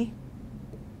าย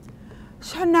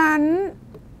ฉะนั้น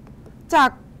จา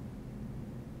ก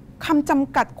คำจ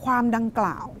ำกัดความดังก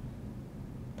ล่าว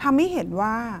ทำให้เห็น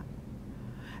ว่า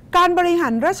การบริหา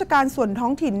รราชการส่วนท้อ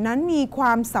งถิ่นนั้นมีคว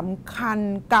ามสำคัญ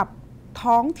กับ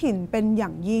ท้องถิ่นเป็นอย่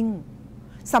างยิ่ง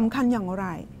สำคัญอย่างไร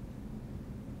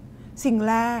สิ่ง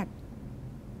แรก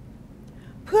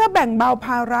เพื่อแบ่งเบาภ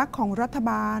าระของรัฐ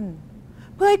บาล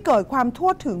เพื่อให้เกิดความทั่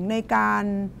วถึงในการ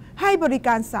ให้บริก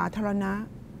ารสาธารณะ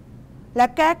และ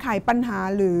แก้ไขปัญหา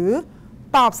หรือ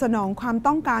ตอบสนองความ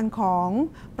ต้องการของ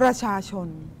ประชาชน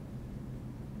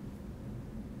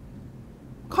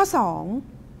ข้อ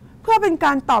 2. เพื่อเป็นก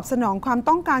ารตอบสนองความ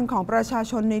ต้องการของประชา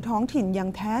ชนในท้องถิ่นอย่า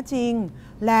งแท้จริง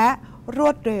และร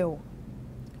วดเร็ว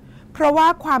เพราะว่า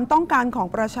ความต้องการของ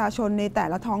ประชาชนในแต่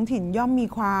ละท้องถิ่นย่อมมี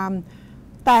ความ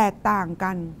แตกต่าง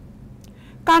กัน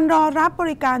การรอรับบ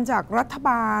ริการจากรัฐบ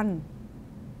าล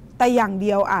แต่อย่างเ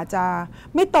ดียวอาจจะ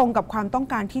ไม่ตรงกับความต้อง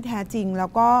การที่แท้จริงแล้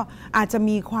วก็อาจจะ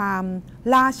มีความ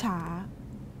ล่าช้า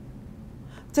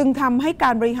จึงทำให้กา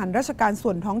รบริหารราชการส่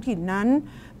วนท้องถิ่นนั้น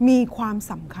มีความ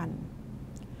สำคัญ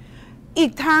อี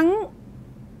กทั้ง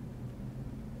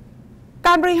ก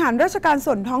ารบริหารราชการ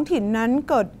ส่วนท้องถิ่นนั้น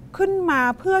เกิดขึ้นมา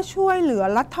เพื่อช่วยเหลือ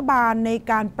รัฐบาลใน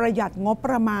การประหยัดงบป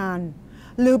ระมาณ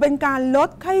หรือเป็นการลด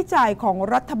ค่าใช้จ่ายของ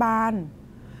รัฐบาล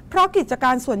เพราะกิจก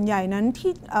ารส่วนใหญ่นั้น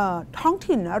ที่ท้อง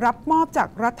ถิ่นรับมอบจาก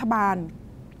รัฐบาล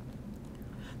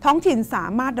ท้องถิ่นสา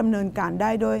มารถดำเนินการไ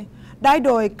ด้โ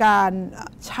ดยการ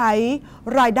ใช้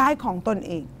รายได้ของตนเ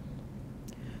อง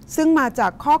ซึ่งมาจา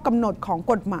กข้อกำหนดของ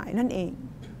กฎหมายนั่นเอง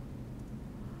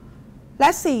และ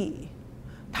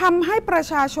 4. ทำให้ประ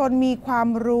ชาชนมีความ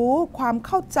รู้ความเ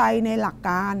ข้าใจในหลัก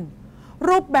การ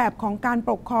รูปแบบของการ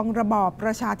ปกครองระบอบป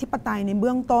ระชาธิปไตยในเ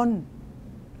บื้องต้น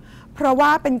เพราะว่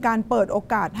าเป็นการเปิดโอ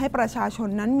กาสให้ประชาชน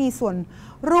นั้นมีส่วน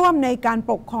ร่วมในการ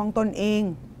ปกครองตนเอง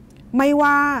ไม่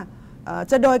ว่า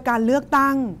จะโดยการเลือก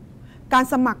ตั้งการ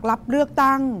สมัครรับเลือก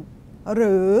ตั้งห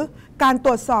รือการต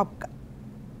รวจสอบ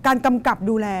การกำกับ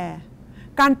ดูแล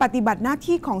การปฏิบัติหน้า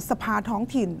ที่ของสภาท้อง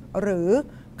ถิ่นหรือ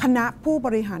คณะผู้บ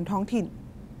ริหารท้องถิ่น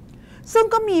ซึ่ง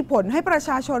ก็มีผลให้ประช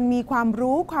าชนมีความ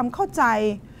รู้ความเข้าใจ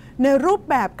ในรูป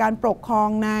แบบการปกครอง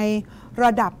ในร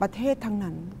ะดับประเทศทั้ง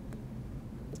นั้น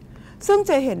ซึ่ง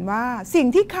จะเห็นว่าสิ่ง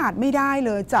ที่ขาดไม่ได้เ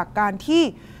ลยจากการที่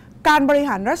การบริห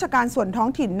ารราชการส่วนท้อง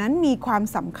ถิ่นนั้นมีความ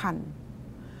สำคัญ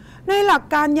ในหลัก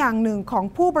การอย่างหนึ่งของ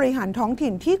ผู้บริหารท้อง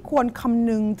ถิ่นที่ควรคำ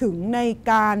นึงถึงใน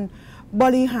การบ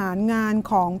ริหารงาน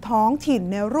ของท้องถิ่น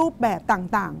ในรูปแบบ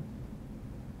ต่าง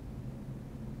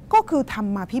ๆก็คือธร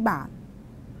รมาภิ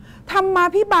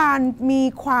บาลมี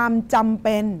ความจำเ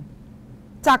ป็น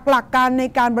จากหลักการใน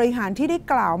การบริหารที่ได้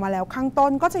กล่าวมาแล้วข้างต้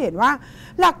นก็จะเห็นว่า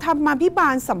หลักธรรมาภิบา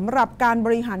ลสำหรับการบ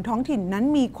ริหารท้องถิ่นนั้น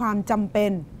มีความจำเป็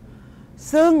น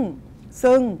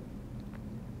ซึ่ง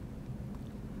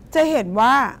จะเห็นว่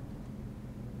า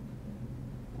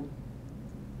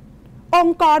อง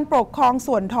ค์กรปกครอง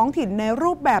ส่วนท้องถิ่นใน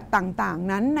รูปแบบต่าง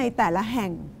ๆนั้นในแต่ละแห่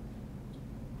ง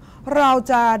เรา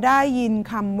จะได้ยิน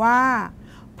คำว่า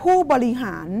ผู้บริห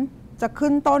ารจะ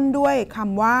ขึ้นต้นด้วยค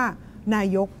ำว่านา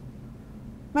ยก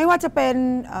ไม่ว่าจะเป็น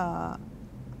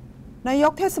นาย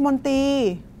กเทศมนตรี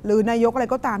หรือนายกอะไร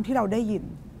ก็ตามที่เราได้ยิน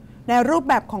ในรูป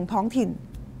แบบของท้องถิ่น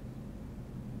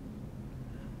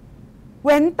เ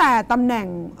ว้นแต่ตำแหน่ง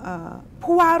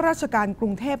ผู้ว่าราชการกรุ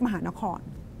งเทพมหานคร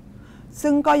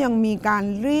ซึ่งก็ยังมีการ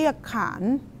เรียกขาน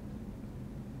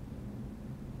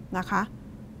นะคะ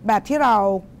แบบที่เรา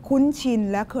คุ้นชิน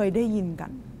และเคยได้ยินกั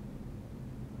น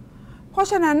เพราะ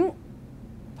ฉะ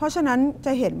นั้นจ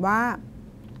ะเห็นว่า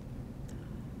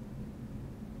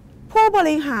ผู้บ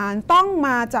ริหารต้องม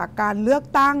าจากการเลือก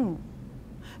ตั้ง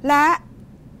และ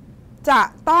จะ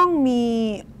ต้องมี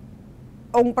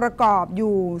องค์ประกอบอ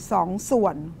ยู่2 ส่ว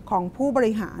นของผู้บ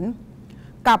ริหาร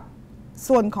กับ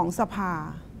ส่วนของสภา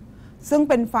ซึ่ง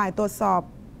เป็นฝ่ายตรวจสอบ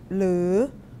หรือ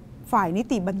ฝ่ายนิ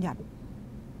ติบัญญัติ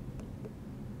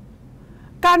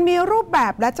การมีรูปแบ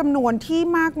บและจำนวนที่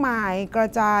มากมายกระ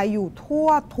จายอยู่ทั่ว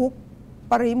ทุก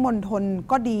ปริมณฑล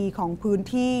ก็ดีของพื้น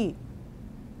ที่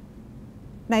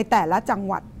ในแต่ละจัง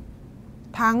หวัด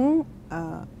ทั้ง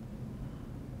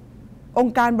อง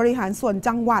ค์การบริหารส่วน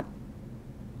จังหวัด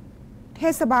เท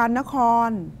ศบาลนคร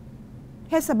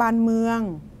เทศบาลเมือง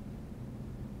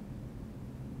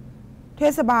เท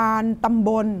ศบาลตำบ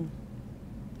ล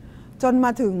จนม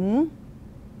าถึง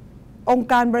องค์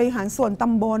การบริหารส่วนต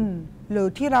ำบลหรือ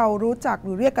ที่เรารู้จักห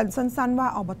รือเรียกกันสั้นๆว่า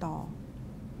อบต.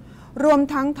รวม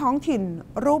ทั้งท้องถิ่น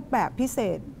รูปแบบพิเศ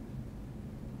ษ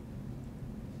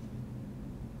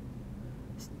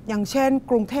อย่างเช่น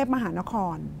กรุงเทพมหานค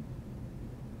ร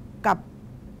กับ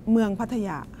เมืองพัทย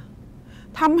า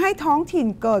ทำให้ท้องถิ่น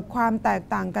เกิดความแตก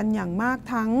ต่างกันอย่างมาก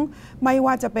ทั้งไม่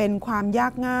ว่าจะเป็นความยา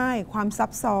กง่ายความซั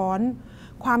บซ้อน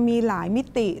ความมีหลายมิ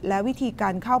ติและวิธีกา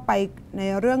รเข้าไปใน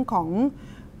เรื่องของ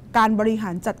การบริหา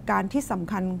รจัดการที่ส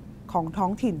ำคัญของท้อ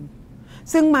งถิ่น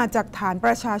ซึ่งมาจากฐานป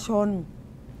ระชาชน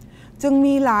จึง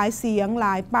มีหลายเสียงหล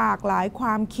ายปากหลายคว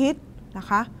ามคิดนะ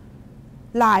คะ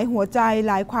หลายหัวใจ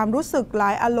หลายความรู้สึกหล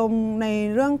ายอารมณ์ใน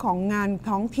เรื่องของงาน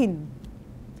ท้องถิ่น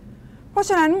เพราะฉ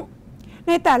ะนั้นใ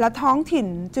นแต่ละท้องถิ่น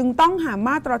จึงต้องหาม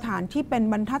าตรฐานที่เป็น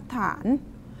บรรทัดฐาน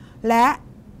และ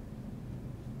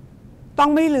ต้อ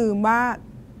งไม่ลืมว่า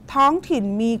ท้องถิ่น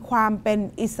มีความเป็น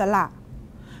อิสระ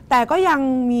แต่ก็ยัง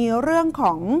มีเรื่องข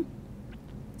อง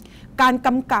การก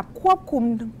ำกับควบคุม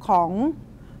ของ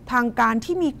ทางการ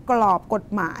ที่มีกรอบกฎ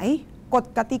หมายกฎ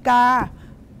กติกา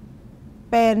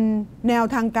เป็นแนว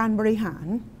ทางการบริหาร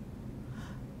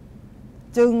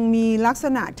จึงมีลักษ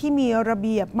ณะที่มีระเ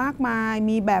บียบมากมาย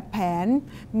มีแบบแผน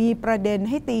มีประเด็น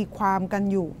ให้ตีความกัน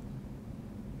อยู่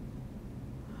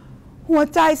หัว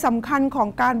ใจสำคัญของ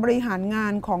การบริหารงา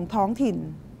นของท้องถิ่น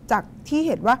จากที่เ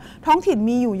ห็นว่าท้องถิ่น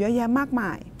มีอยู่เยอะแยะมากม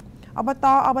ายอบต.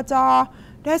อบจ.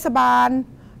เทศบาล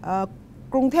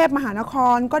กรุงเทพมหานค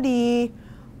รก็ดี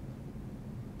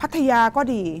พัทยาก็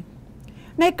ดี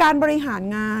ในการบริหาร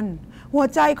งานหัว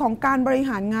ใจของการบริ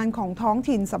หารงานของท้อง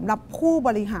ถิ่นสำหรับผู้บ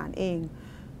ริหารเอง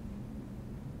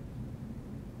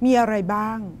มีอะไรบ้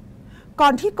างก่อ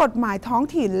นที่กฎหมายท้อง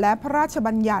ถิ่นและพระราช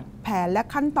บัญญัติแผนและ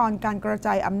ขั้นตอนการกระจ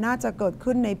ายอำนาจจะเกิด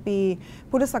ขึ้นในปี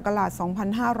พุทธศักราช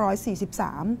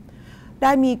 2543 ไ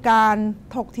ด้มีการ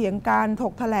ถกเถียงกันถ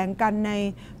กแถลงกันใน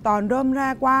ตอนเริ่มแร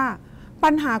กว่าปั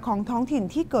ญหาของท้องถิ่น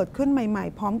ที่เกิดขึ้นใหม่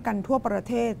ๆพร้อมกันทั่วประ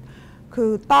เทศคื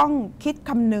อต้องคิด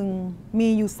คำนึงมี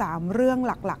อยู่3เรื่อง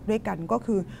หลักๆด้วยกันก็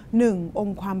คือ 1. อง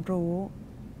ค์ความรู้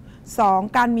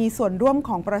 2. การมีส่วนร่วมข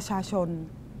องประชาชน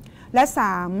และ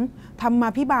 3. ธรรมา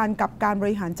ภิบาลกับการบ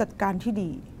ริหารจัดการที่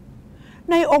ดี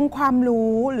ในองค์ความ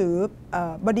รู้หรือ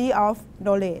body of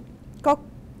knowledge ก็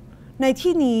ใน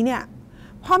ที่นี้เนี่ย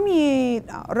เพราะมี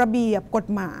ระเบียบกฎ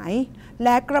หมายแล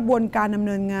ะกระบวนการดำเ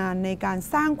นินงานในการ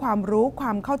สร้างความรู้คว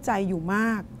ามเข้าใจอยู่ม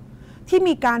ากที่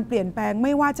มีการเปลี่ยนแปลงไ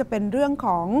ม่ว่าจะเป็นเรื่องข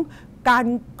องการ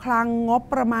คลังงบ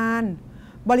ประมาณ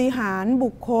บริหารบุ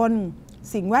คคล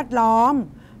สิ่งแวดล้อม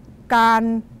การ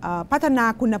พัฒนา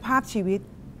คุณภาพชีวิต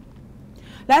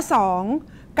และ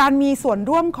 2. การมีส่วน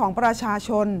ร่วมของประชาช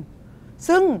น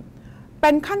ซึ่งเป็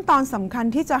นขั้นตอนสำคัญ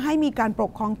ที่จะให้มีการป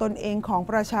กครองตนเองของ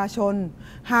ประชาชน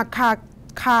หาก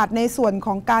ขาดในส่วนข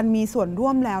องการมีส่วนร่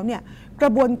วมแล้วเนี่ยกร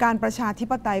ะบวนการประชาธิ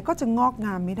ปไตยก็จะงอกง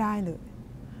ามไม่ได้เลย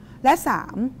และ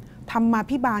 3. ธรรมา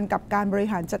ภิบาลกับการบริ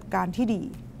หารจัดการที่ดี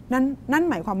นั่น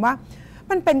หมายความว่า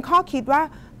มันเป็นข้อคิดว่า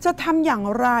จะทำอย่าง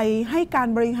ไรให้การ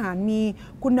บริหาร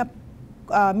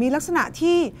มีลักษณะ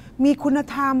ที่มีคุณ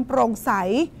ธรรมโปร่งใส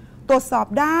ตรวจสอบ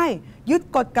ได้ยึด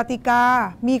กฎกติกา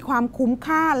มีความคุ้ม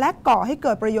ค่าและก่อให้เ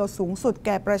กิดประโยชน์สูงสุดแ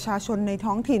ก่ประชาชนใน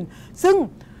ท้องถิ่นซึ่ง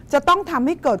จะต้องทำใ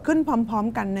ห้เกิดขึ้นพร้อม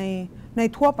ๆกันใน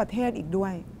ทั่วประเทศอีกด้ว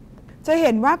ยจะเ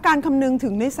ห็นว่าการคำนึงถึ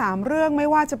งใน3เรื่องไม่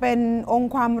ว่าจะเป็นอง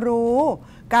ค์ความรู้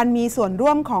การมีส่วนร่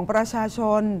วมของประชาช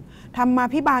นธรรมา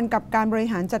ภิบาลกับการบริ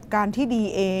หารจัดการที่ดี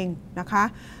เองนะคะ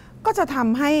ก็จะท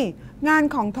ำให้งาน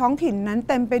ของท้องถิ่นนั้น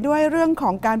เต็มไปด้วยเรื่องข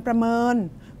องการประเมิน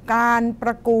การป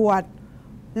ระกวด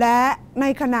และใน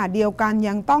ขณะเดียวกัน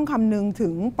ยังต้องคำนึงถึ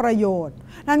งประโยชน์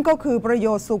นั่นก็คือประโย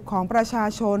ชน์สุขของประชา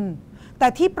ชนแต่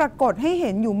ที่ปรากฏให้เ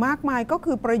ห็นอยู่มากมายก็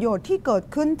คือประโยชน์ที่เกิด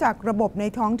ขึ้นจากระบบใน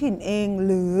ท้องถิ่นเอง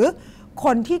หรือค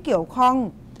นที่เกี่ยวข้อง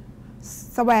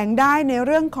แสวงได้ในเ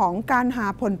รื่องของการหา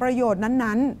ผลประโยชน์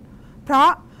นั้นๆเพราะ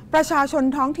ประชาชน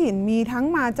ท้องถิ่นมีทั้ง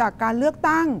มาจากการเลือก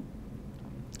ตั้ง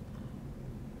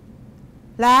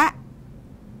และ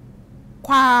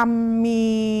ความมี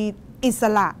อิส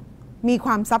ระมีค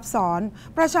วามซับซ้อน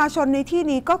ประชาชนในที่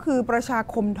นี้ก็คือประชา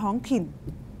คมท้องถิ่น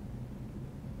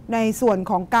ในส่วน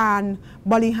ของการ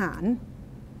บริหาร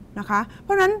นะคะเพ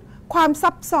ราะฉะนั้นความ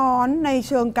ซับซ้อนในเ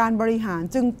ชิงการบริหาร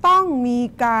จึงต้องมี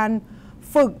การ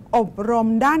ฝึกอบรม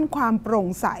ด้านความโปร่ง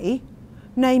ใส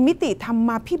ในมิติธรรม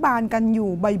าภิบาลกันอยู่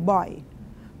บ่อย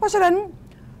ๆเพราะฉะนั้น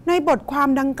ในบทความ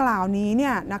ดังกล่าวนี้เ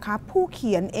นี่ยนะคะผู้เ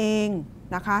ขียนเอง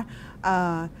นะคะ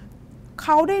เข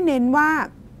าได้เน้นว่า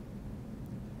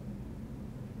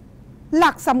ห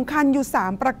ลักสำคัญอยู่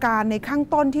3ประการในข้าง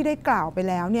ต้นที่ได้กล่าวไป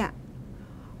แล้วเนี่ย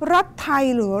รัฐไทย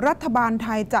หรือรัฐบาลไท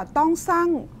ยจะต้องสร้าง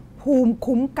ภูมิ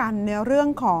คุ้มกันในเรื่อง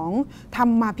ของธร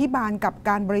รมาภิบาลกับก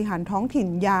ารบริหารท้องถิ่น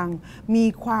อย่างมี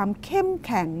ความเข้มแ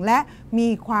ข็งและมี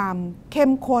ความเข้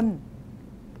มข้น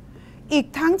อีก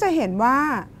ทั้งจะเห็นว่า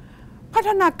พัฒ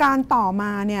นาการต่อม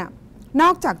าเนี่ยน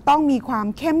อกจากต้องมีความ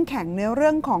เข้มแข็งในเรื่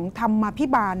องของธรรมาภิ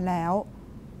บาลแล้ว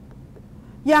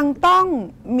ยังต้อง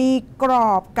มีกร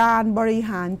อบการบริ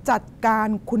หารจัดการ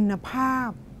คุณภาพ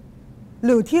ห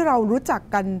รือที่เรารู้จัก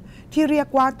กันที่เรียก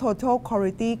ว่า total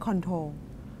quality control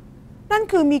นั่น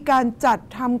คือมีการจัด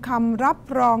ทำคำรับ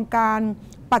รองการ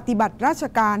ปฏิบัติราช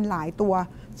การหลายตัว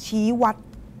ชี้วัด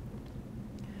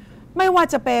ไม่ว่า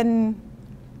จะเป็น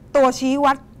ตัวชี้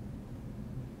วัด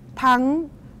ทั้ง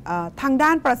ทางด้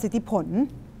านประสิทธิผล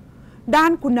ด้า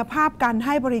นคุณภาพการใ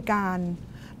ห้บริการ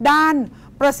ด้าน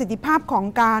ประสิทธิภาพของ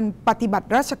การปฏิบัติ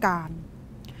ราชการ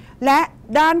และ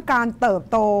ด้านการเติบ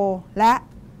โตและ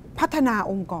พัฒนา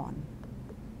องค์กร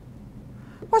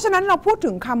เพราะฉะนั้นเราพูด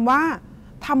ถึงคำว่า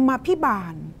ธรรมาภิบา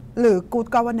ลหรือ Good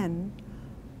Governance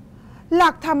หลั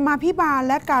กธรรมาภิบาล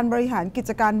และการบริหารกิ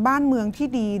จการบ้านเมืองที่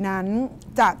ดีนั้น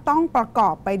จะต้องประกอ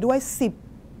บไปด้วย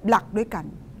10หลักด้วยกัน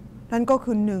นั่นก็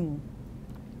คือ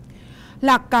 1.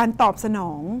 หลักการตอบสน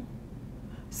อง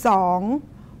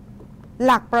 2. ห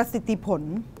ลักประสิทธิผล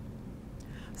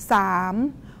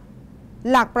 3.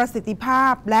 หลักประสิทธิภา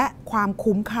พและความ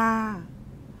คุ้มค่า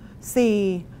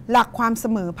 4. หลักความเส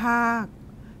มอภาค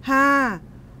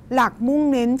 5. หลักมุ่ง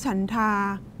เน้นฉันทา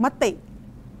มติ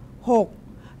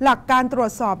 6. หลักการตรว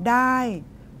จสอบได้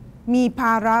มีภ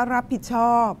าระรับผิดช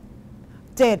อบ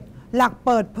 7. หลักเ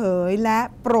ปิดเผยและ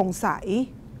โปร่งใส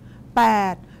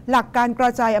 8. หลักการกร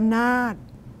ะจายอำนาจ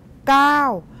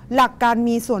 9. หลักการ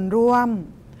มีส่วนร่วม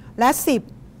และ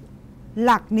 10. ห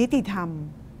ลักนิติธรรม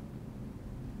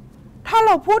ถ้าเ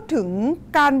ราพูดถึง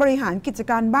การบริหารกิจ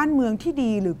การบ้านเมืองที่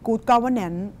ดีหรือ Good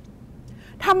Governance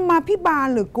ธรรมาภิบาล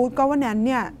หรือ Good Governance เ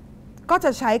นี่ยก็จ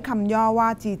ะใช้คำย่อว่า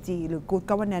GG หรือ Good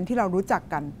Governance ที่เรารู้จัก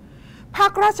กันภา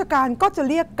คราชการก็จะ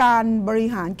เรียกการบริ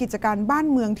หารกิจการบ้าน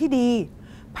เมืองที่ดี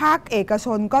ภาคเอกช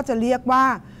นก็จะเรียกว่า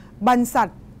บรรษัท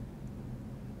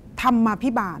ธรรมา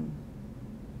ภิบาล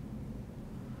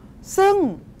ซึ่ง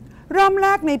เริ่มแร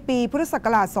กในปีพุทธศัก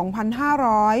ราช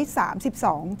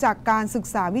 2532 จากการศึก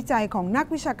ษาวิจัยของนัก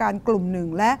วิชาการกลุ่มหนึ่ง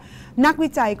และนักวิ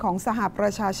จัยของสหปร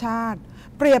ะชาชาติ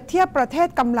เปรียบเทียบประเทศ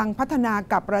กำลังพัฒนา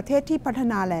กับประเทศที่พัฒ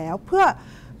นาแล้วเ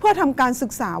พื่อทำการศึ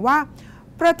กษาว่า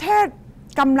ประเทศ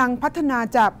กำลังพัฒนา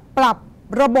จะปรับ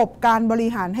ระบบการบริ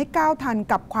หารให้ก้าวทัน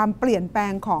กับความเปลี่ยนแปล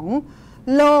งของ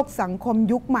โลกสังคม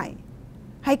ยุคใหม่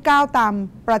ให้ก้าวตาม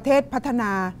ประเทศพัฒน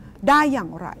าได้อย่า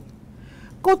งไร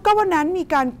Good Governance มี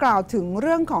การกล่าวถึงเ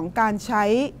รื่องของการใช้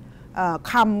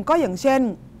คำก็อย่างเช่น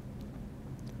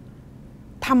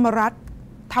ธรรมรัฐ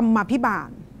ธรรมาภิบาล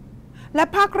และ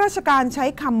ภาคราชการใช้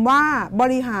คำว่าบ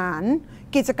ริหาร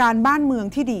กิจการบ้านเมือง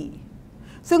ที่ดี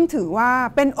ซึ่งถือว่า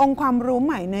เป็นองค์ความรู้ใ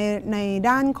หม่ใน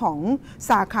ด้านของ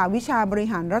สาขาวิชาบริ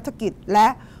หารรัฐกิจและ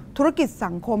ธุรกิจ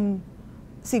สังคม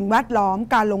สิ่งแวดล้อม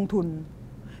การลงทุน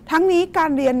ทั้งนี้กา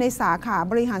รเรียนในสาขา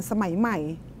บริหารสมัยใหม่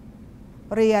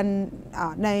เรียน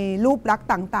ในรูปลักษณ์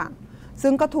ต่างๆ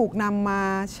ซึ่งก็ถูกนำมา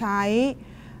ใช้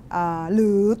ห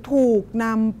รือถูกน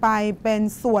ำไปเป็น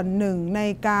ส่วนหนึ่งใน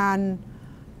การ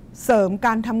เสริมก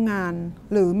ารทำงาน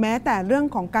หรือแม้แต่เรื่อง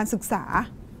ของการศึกษา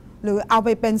หรือเอาไป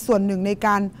เป็นส่วนหนึ่งในก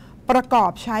ารประกอ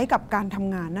บใช้กับการท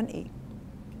ำงานนั่นเอง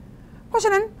เพราะฉ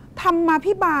ะนั้นธรรมา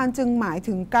ภิบาลจึงหมาย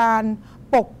ถึงการ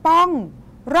ปกป้อง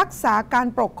รักษาการ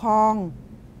ปกครอง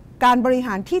การบริห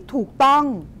ารที่ถูกต้อง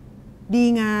ดี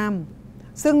งาม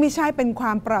ซึ่งไม่ใช่เป็นคว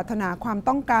ามปรารถนาความ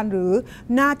ต้องการหรือ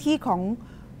หน้าที่ของ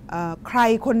ใคร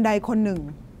คนใดคนหนึ่ง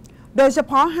โดยเฉ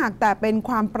พาะหากแต่เป็น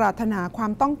ความปรารถนาควา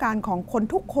มต้องการของคน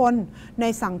ทุกคนใน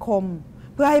สังคม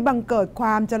เพื่อให้บังเกิดคว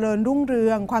ามเจริญรุ่งเรื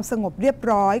องความสงบเรียบ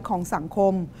ร้อยของสังค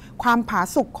มความผา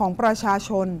สุกของประชาช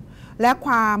นและค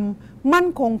วามมั่น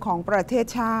คงของประเทศ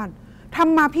ชาติธร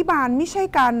รมาภิบาลไม่ใช่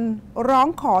การร้อง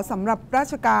ขอสำหรับรา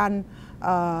ชการ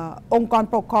องค์กร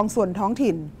ปกครองส่วนท้อง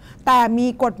ถิ่นแต่มี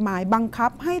กฎหมายบังคั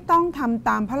บให้ต้องทำต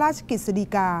ามพระราชกฤษฎี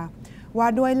กาว่า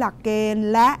ด้วยหลักเกณฑ์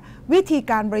และวิธี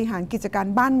การบริหารกิจการ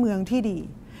บ้านเมืองที่ดี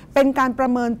เป็นการประ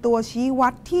เมินตัวชี้วั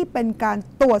ดที่เป็นการ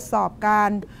ตรวจสอบกา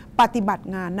รปฏิบัติ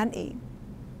งานนั่นเอง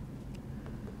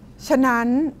ฉะนั้น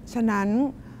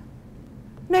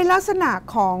ในลักษณะ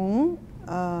ของ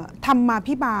ธรรมา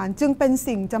ภิบาลจึงเป็น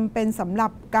สิ่งจำเป็นสำหรั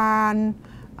บการ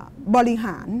บริห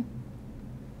าร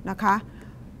นะคะ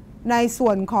ในส่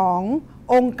วนของ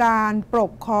องค์การป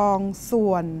กครองส่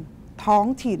วนท้อง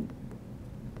ถิ่น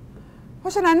เพรา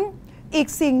ะฉะนั้นอีก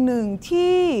สิ่งหนึ่ง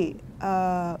ที่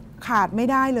ขาดไม่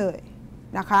ได้เลย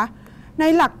นะคะใน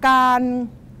หลักการ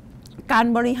การ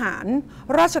บริหาร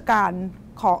ราชการ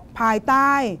ของภายใ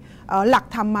ต้หลัก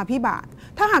ธรรมาภิบาล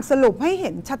ถ้าหากสรุปให้เห็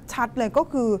นชัดๆเลยก็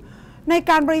คือใน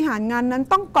การบริหารงานนั้น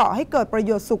ต้องก่อให้เกิดประโ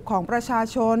ยชน์สุขของประชา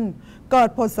ชนเกิด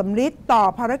ผลสำลิดต่อ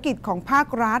ภารกิจของภาค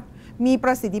รัฐมีป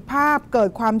ระสิทธิภาพเกิด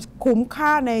ความคุ้มค่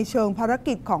าในเชิงภาร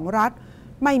กิจของรัฐ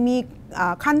ไม่มี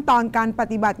ขั้นตอนการป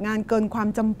ฏิบัติงานเกินความ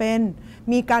จำเป็น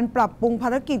มีการปรับปรุงภา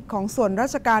รกิจของส่วนรา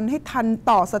ชการให้ทัน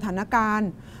ต่อสถานการณ์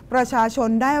ประชาชน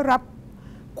ได้รับ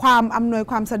ความอำนวย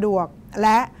ความสะดวกแล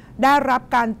ะได้รับ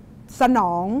การสน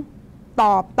องต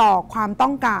อบต่อความต้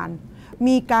องการ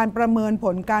มีการประเมินผ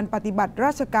ลการปฏิบัติร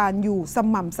าชการอยู่ส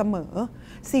ม่ำเสมอ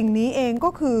สิ่งนี้เองก็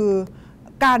คือ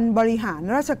การบริหาร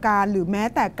ราชการหรือแม้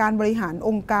แต่การบริหารอ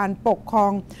งค์การปกครอ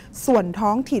งส่วนท้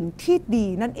องถิ่นที่ดี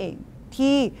นั่นเอง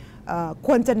ที่ ค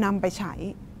วรจะนำไปใช้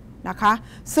นะคะ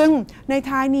ซึ่งใน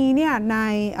ท้ายนี้เนี่ยใน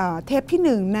เทปที่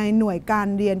 1ในหน่วยการ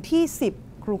เรียนที่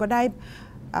 10ครูก็ได้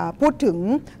พูดถึง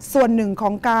ส่วนหนึ่งขอ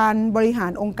งการบริหา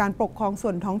รองค์การปกครองส่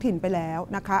วนท้องถิ่นไปแล้ว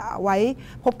นะคะไว้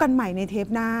พบกันใหม่ในเทป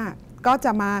หน้าก็จ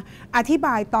ะมาอธิบ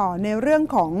ายต่อในเรื่อง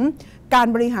ของการ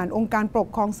บริหารองค์การปก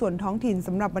ครองส่วนท้องถิ่นส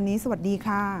ำหรับวันนี้สวัสดี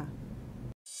ค่ะ